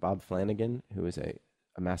story of Bob Flanagan, who was a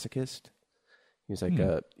masochist. He was like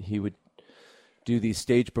he would do these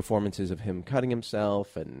stage performances of him cutting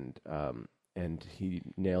himself, and he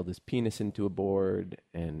nailed his penis into a board,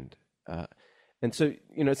 and so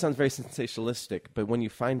it sounds very sensationalistic, but when you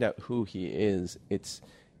find out who he is,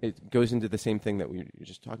 it goes into the same thing that we were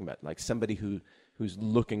just talking about, like somebody who's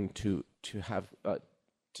looking to have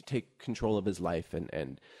to take control of his life,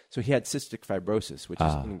 and so he had cystic fibrosis, which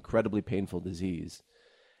is an incredibly painful disease,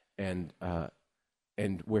 and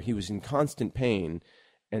where he was in constant pain,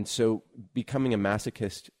 and so becoming a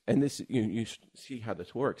masochist, and this you see how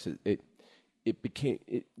this works. It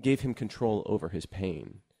gave him control over his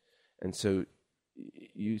pain, and so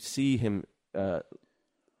you see him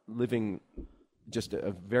living just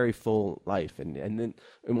a very full life, and then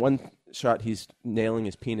in one shot he's nailing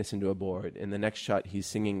his penis into a board, in the next shot he's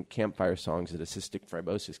singing campfire songs at a cystic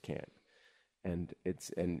fibrosis camp, and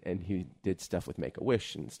he did stuff with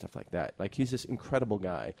Make-A-Wish and stuff like that. Like, he's this incredible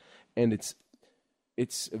guy, and it's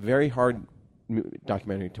a very hard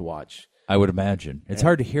documentary to watch. I would imagine it's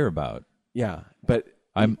hard to hear about. Yeah, but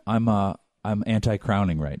I'm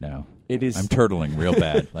anti-crowning right now. It is. I'm turtling real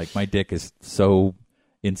bad. Like, my dick is so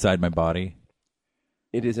inside my body.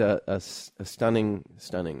 It is a stunning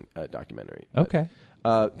documentary. Okay.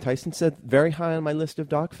 Tyson said, very high on my list of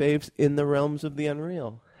doc faves, In the Realms of the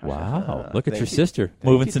Unreal. Wow! Look at your sister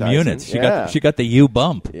moving you, some Tyson. units. She got the U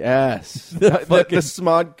bump. Yes, the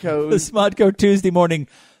SModCo. The SModCo Tuesday morning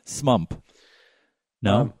smump.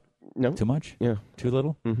 No, no, too much. Yeah, too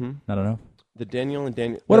little. Mm-hmm. Not enough. The Daniel and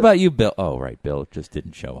Daniel. What about you, Bill? Oh, right, Bill just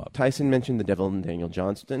didn't show up. Tyson mentioned the Devil and Daniel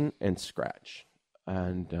Johnston and Scratch,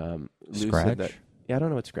 and Lou Scratch. said that. Yeah, I don't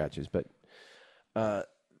know what Scratch is, but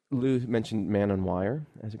Lou mentioned Man on Wire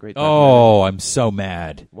as a great. Oh, I'm so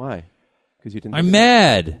mad. Why? Because you didn't. I'm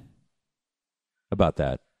mad about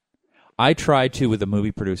that. I tried to, with a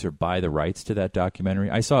movie producer, buy the rights to that documentary.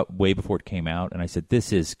 I saw it way before it came out, and I said,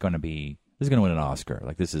 "This is going to win an Oscar."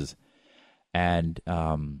 Like this is, and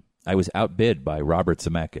I was outbid by Robert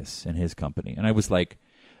Zemeckis and his company, and I was like,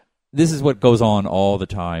 "This is what goes on all the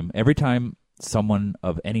time. Every time someone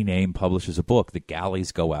of any name publishes a book, the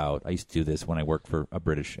galleys go out." I used to do this when I worked for a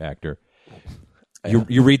British actor.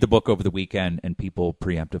 You read the book over the weekend, and people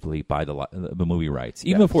preemptively buy the movie rights,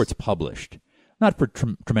 even before it's published. Not for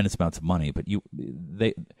tremendous amounts of money, but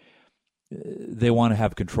they want to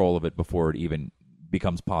have control of it before it even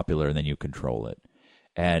becomes popular, and then you control it.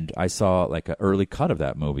 And I saw like an early cut of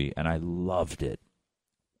that movie, and I loved it.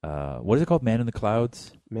 What is it called? Man in the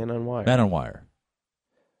Clouds? Man on Wire. Man on Wire.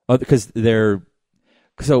 Oh, because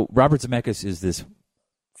so Robert Zemeckis is this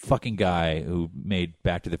fucking guy who made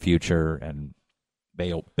Back to the Future and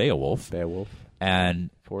Beowulf, and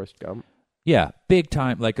Forrest Gump. Yeah, big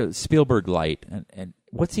time, like a Spielberg light. And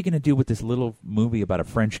what's he going to do with this little movie about a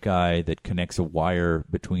French guy that connects a wire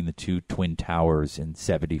between the two twin towers in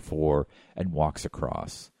 1974 and walks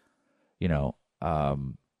across?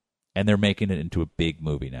 And they're making it into a big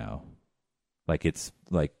movie now. Like it's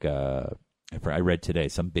like I read today,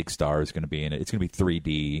 some big star is going to be in it. It's going to be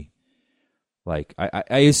 3D. Like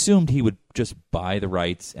I assumed he would just buy the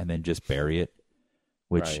rights and then just bury it,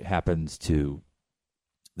 which happens to.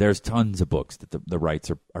 There's tons of books that the rights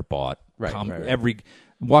are bought. Right. Every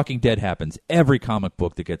Walking Dead happens. Every comic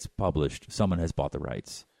book that gets published, someone has bought the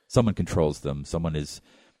rights. Someone controls them. Someone is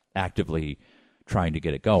actively trying to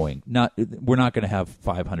get it going. We're not going to have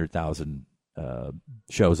 500,000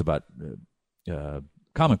 shows about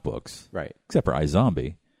comic books, right? Except for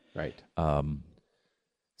iZombie, right?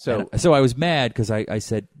 So I was mad because I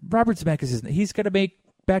said Robert Zemeckis he's going to make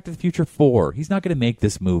Back to the Future 4. He's not going to make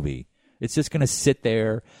this movie. It's just going to sit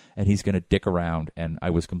there, and he's going to dick around, and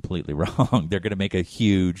I was completely wrong. They're going to make a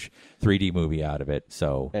huge 3D movie out of it.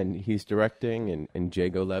 And he's directing, and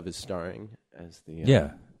Jay Golev is starring as the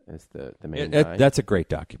main guy. That's a great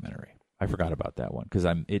documentary. I forgot about that one because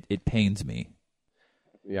it pains me.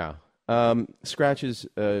 Yeah, Scratch is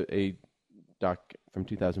a doc from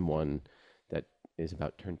 2001 that is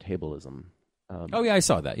about turntablism. I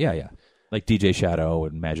saw that. Yeah, like DJ Shadow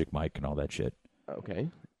and Magic Mike and all that shit.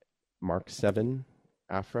 Okay. Mark 7,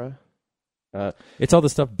 Afra. It's all the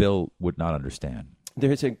stuff Bill would not understand.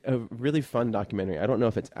 There's a really fun documentary. I don't know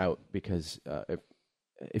if it's out because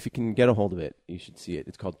if you can get a hold of it, you should see it.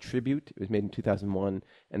 It's called Tribute. It was made in 2001,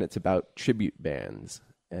 and it's about tribute bands,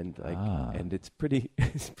 and and it's pretty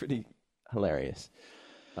hilarious.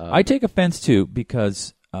 I take offense too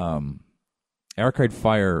because Arcade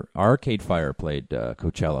Fire played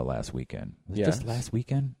Coachella last weekend. Was it just last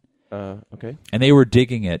weekend? Okay. And they were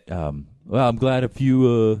digging it. I'm glad a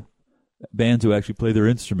few bands who actually play their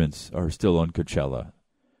instruments are still on Coachella,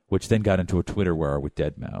 which then got into a Twitter war with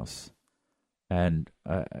Deadmau5. And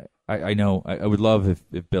I know I would love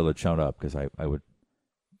if Bill had shown up because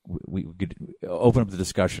we could open up the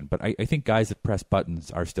discussion. But I think guys that press buttons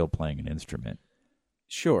are still playing an instrument.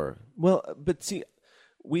 Sure. Well, but see,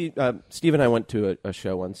 Steve and I went to a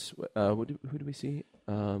show once. Who did we see?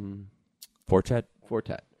 Fortet.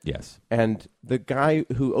 Yes. And the guy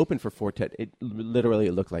who opened for Fortet, it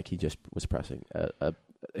looked like he just was pressing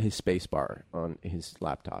his space bar on his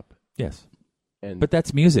laptop. Yes. But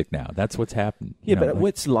that's music now. That's what's happened. Yeah, but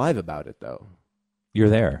what's live about it, though? You're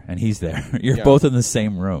there, and he's there. You're both in the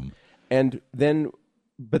same room. And then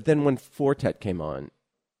when Fortet came on,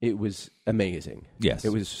 it was amazing. Yes. It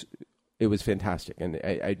was fantastic, and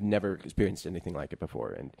I'd never experienced anything like it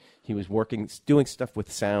before. And he was doing stuff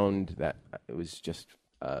with sound that it was just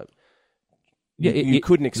you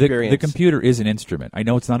couldn't experience. The computer is an instrument. I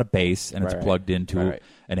know it's not a bass, and it's plugged into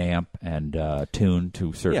an amp and tuned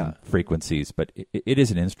to certain frequencies, but it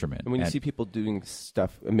is an instrument. And when you see people doing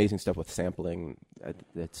amazing stuff with sampling,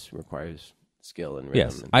 that requires skill and rhythm.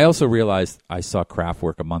 Yes. I also realized I saw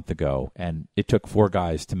Kraftwerk a month ago, and it took 4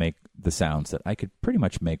 guys to make the sounds that I could pretty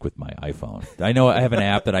much make with my iPhone. I know I have an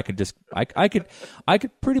app that I could just I could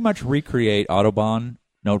pretty much recreate Autobahn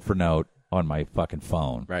note for note on my fucking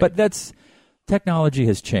phone. Right. But technology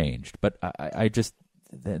has changed. But I just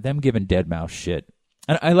them giving Deadmau5 shit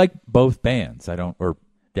And I like both bands. Or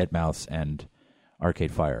Deadmau5 and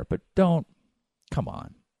Arcade Fire, but don't. Come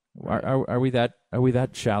on, right. Are we that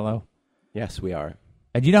shallow? Yes, we are.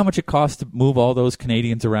 And you know how much it costs to move all those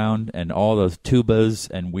Canadians around and all those tubas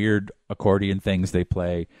and weird accordion things they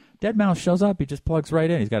play? Deadmau5 shows up, he just plugs right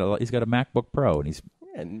in. He's got a MacBook Pro,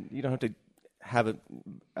 and you don't have to have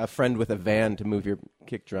a friend with a van to move your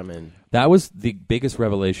kick drum in. That was the biggest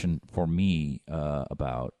revelation for me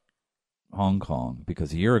about Hong Kong,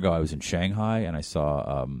 because a year ago I was in Shanghai and I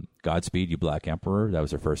saw Godspeed You Black Emperor. That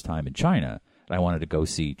was their first time in China. And I wanted to go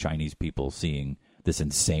see Chinese people seeing this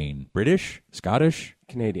insane British, Scottish,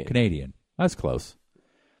 Canadian. That's close.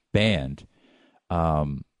 Band.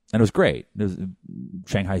 And it was great.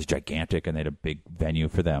 Shanghai's gigantic, and they had a big venue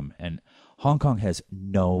for them. And Hong Kong has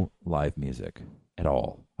no live music at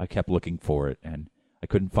all. I kept looking for it, and I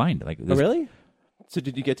couldn't find it. Oh, really? So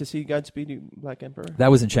did you get to see Godspeed You Black Emperor?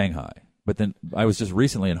 That was in Shanghai. But then I was just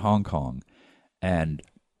recently in Hong Kong, and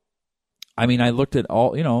I mean, I looked at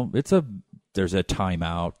all, there's a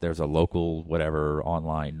timeout, there's a local whatever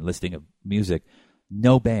online listing of music,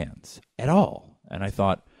 no bands at all. And I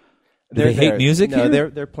thought, do they hate music no,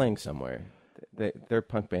 here? They're playing somewhere. They're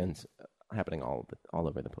punk bands happening all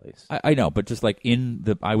over the place. I know, but just like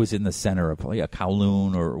I was in the center of a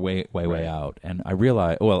Kowloon or way out, and I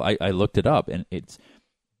realized, I looked it up, and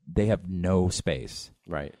they have no space.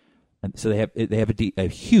 Right. And so they have a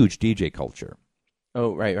huge DJ culture.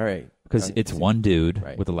 Oh, right. Because it's one dude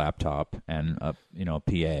with a laptop and a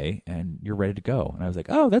PA, and you're ready to go. And I was like,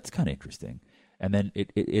 oh, that's kind of interesting. And then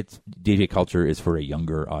it's DJ culture is for a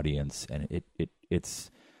younger audience, and it's.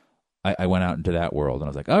 I went out into that world, and I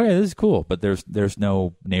was like, oh yeah, this is cool. But there's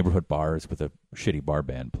no neighborhood bars with a shitty bar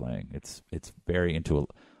band playing. It's very into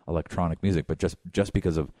electronic music, but just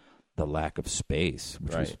because of the lack of space,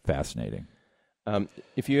 which was fascinating.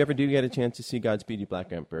 If you ever do get a chance to see Godspeed You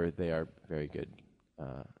Black Emperor, they are very good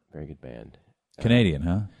band. Canadian,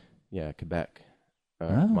 huh? Yeah, Quebec,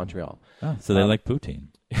 Montreal. Oh, so they like poutine.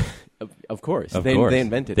 Of course. Of they course.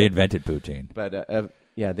 invented it. They invented poutine. But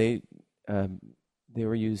they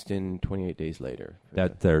were used in 28 Days Later.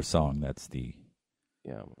 Their song. That's the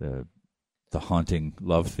haunting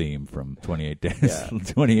love theme from 28 Days.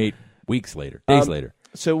 28 weeks later. Days later.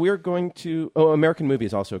 So we're going to... Oh, American Movie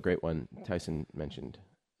is also a great one. Tyson mentioned.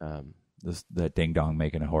 That Ding Dong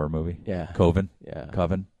making a horror movie? Yeah. Coven? Yeah.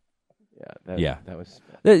 Coven? Yeah. That was...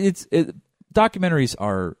 Documentaries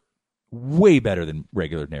are way better than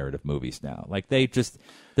regular narrative movies now. Like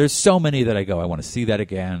there's so many that I go, I want to see that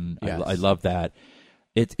again. Yes. I love that.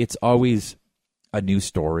 It's always a new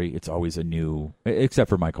story. It's always a new... Except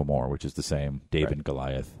for Michael Moore, which is the same. David and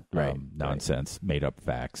Goliath. Nonsense. Made up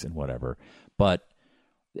facts and whatever. But...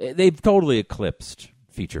 They've totally eclipsed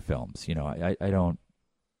feature films. I don't...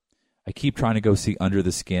 I keep trying to go see Under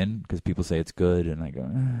the Skin because people say it's good, and I go,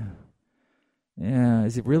 yeah,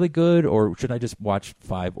 is it really good, or should I just watch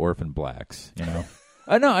 5 Orphan Blacks?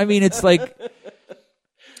 I know. I mean, it's like...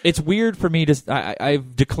 It's weird for me to...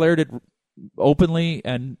 I've declared it openly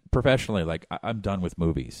and professionally, like, I'm done with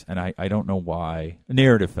movies, and I don't know why.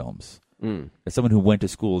 Narrative films. As someone who went to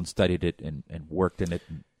school and studied it and worked in it...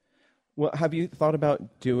 Well, have you thought about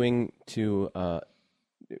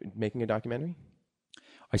making a documentary?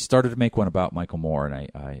 I started to make one about Michael Moore, and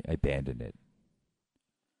I abandoned it.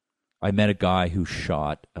 I met a guy who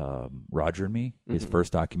shot Roger and Me, his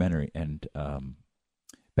first documentary, and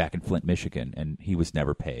back in Flint, Michigan, and he was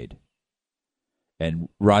never paid. And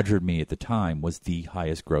Roger and Me at the time was the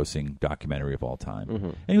highest-grossing documentary of all time,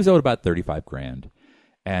 and he was owed about $35,000.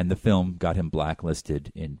 And the film got him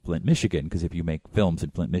blacklisted in Flint, Michigan, because if you make films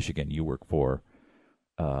in Flint, Michigan, you work for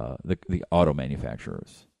the auto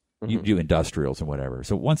manufacturers. You do industrials and whatever.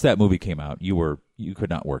 So once that movie came out, you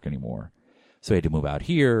could not work anymore. So he had to move out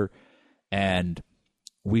here, and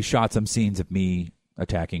we shot some scenes of me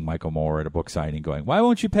attacking Michael Moore at a book signing, going, "Why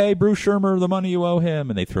won't you pay Bruce Shermer the money you owe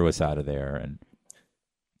him?" And they threw us out of there. And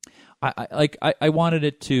I wanted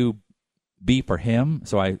it to be for him,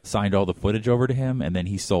 so I signed all the footage over to him, and then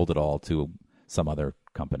he sold it all to some other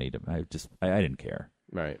company. I didn't care.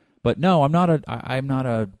 Right. But no, I'm not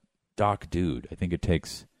a doc dude. I think it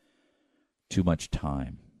takes too much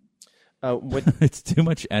time. It's too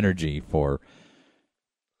much energy for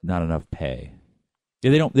not enough pay. Yeah,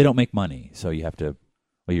 they don't make money, so you have to.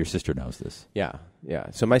 Well, your sister knows this. Yeah.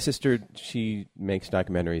 So my sister, she makes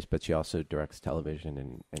documentaries, but she also directs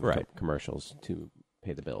television and commercials to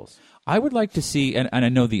pay the bills. I would like to see, and I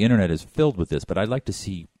know the internet is filled with this, but I'd like to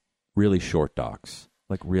see really short docs,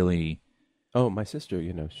 like really. Oh, my sister,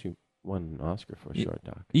 she won an Oscar for a short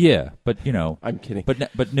doc. Yeah, but I'm kidding.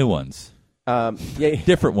 But new ones.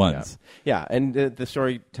 Different ones. Yeah, and the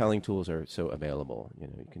storytelling tools are so available.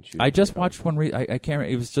 You can shoot. I just watched one. I can't.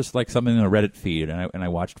 It was just like something in a Reddit feed, and I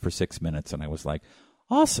watched for 6 minutes, and I was like,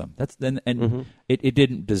 awesome. That's it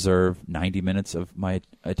didn't deserve 90 minutes of my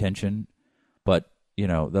attention, but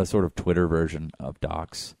the sort of Twitter version of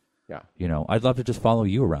docs. Yeah. I'd love to just follow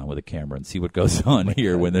you around with a camera and see what goes on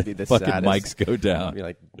here when the fucking mics go down. Be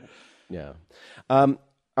like, yeah.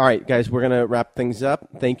 All right, guys, we're going to wrap things up.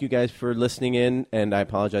 Thank you guys for listening in, and I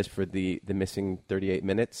apologize for the missing 38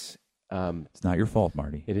 minutes. It's not your fault,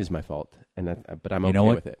 Marty. It is my fault, but I'm okay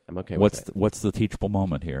with it. I'm okay with it. What's the teachable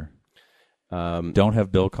moment here? Don't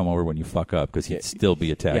have Bill come over when you fuck up, because he'd still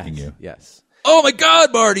be attacking you. Yes. Oh, my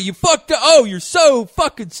God, Marty, you fucked up. Oh, you're so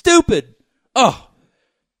fucking stupid. Oh.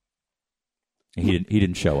 He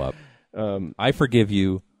didn't show up. I forgive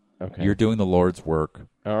you. Okay. You're doing the Lord's work.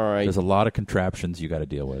 All right. There's a lot of contraptions you got to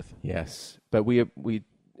deal with. Yes, but we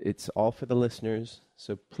it's all for the listeners.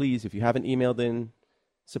 So please, if you haven't emailed in,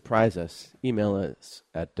 surprise us. Email us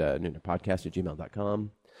at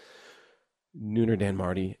noonerpodcast@gmail.com. Nooner Dan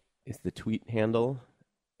Marty is the tweet handle,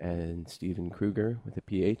 and Steven Kruger with a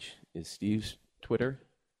PH is Steve's Twitter.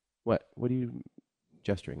 What are you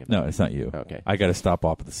gesturing about? No, it's not you. Okay. I got to stop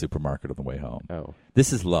off at the supermarket on the way home. Oh.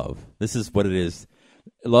 This is love. This is what it is.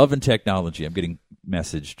 Love and technology. I'm getting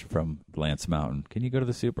messaged from Lance Mountain. Can you go to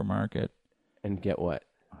the supermarket? And get what?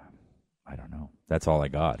 I don't know. That's all I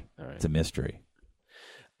got. All right. It's a mystery.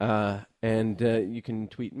 And you can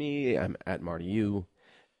tweet me. I'm at MartyU.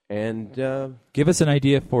 And give us an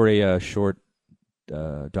idea for a short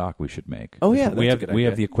doc we should make. Oh, yeah. We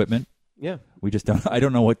have the equipment. Yeah. We just don't. I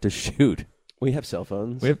don't know what to shoot. We have cell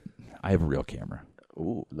phones. I have a real camera.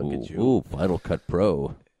 Ooh, look at you. Ooh, Final Cut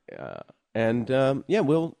Pro. And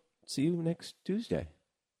we'll see you next Tuesday.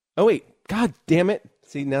 Oh wait, God damn it!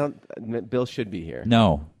 See, now Bill should be here.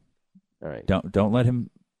 No. All right. Don't let him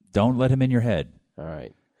in your head. All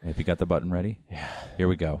right. Have you got the button ready? Yeah. Here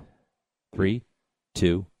we go. 3,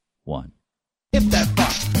 2, 1. If that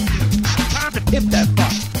fuck. Time to tip that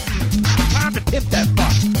fuck. Time to tip that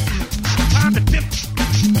fuck. Time to tip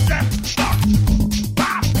that fuck. Bop,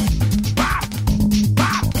 bop, bop, bop,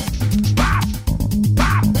 bop,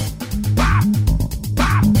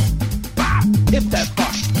 bop, bop, bop. Tip that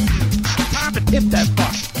fuck. Time to tip that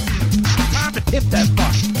fuck. Time to tip that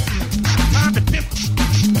fuck. Time to tip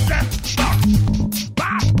that fuck.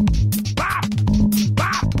 Bop, bop, bop,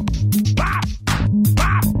 bop,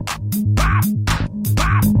 bop, bop, bop,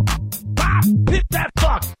 bop. Hit that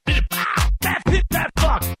fuck. Hit that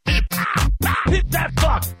fuck. Hit that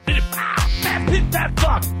fuck. Hit that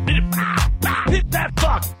fuck. Hit that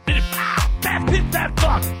fuck. Hit that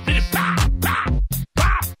fuck. Bop, bop,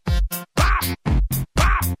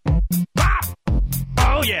 bop, bop.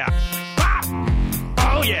 Oh yeah. Bop.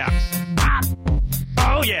 Oh yeah. Bop.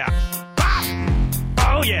 Oh yeah. Bop.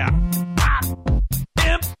 Oh yeah. Bop.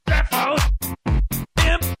 Imp that phone.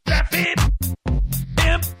 Imp that fit.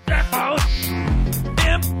 Imp that phone.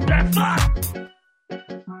 Imp that fuck.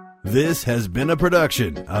 This has been a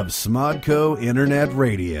production of SModCo Internet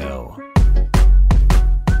Radio.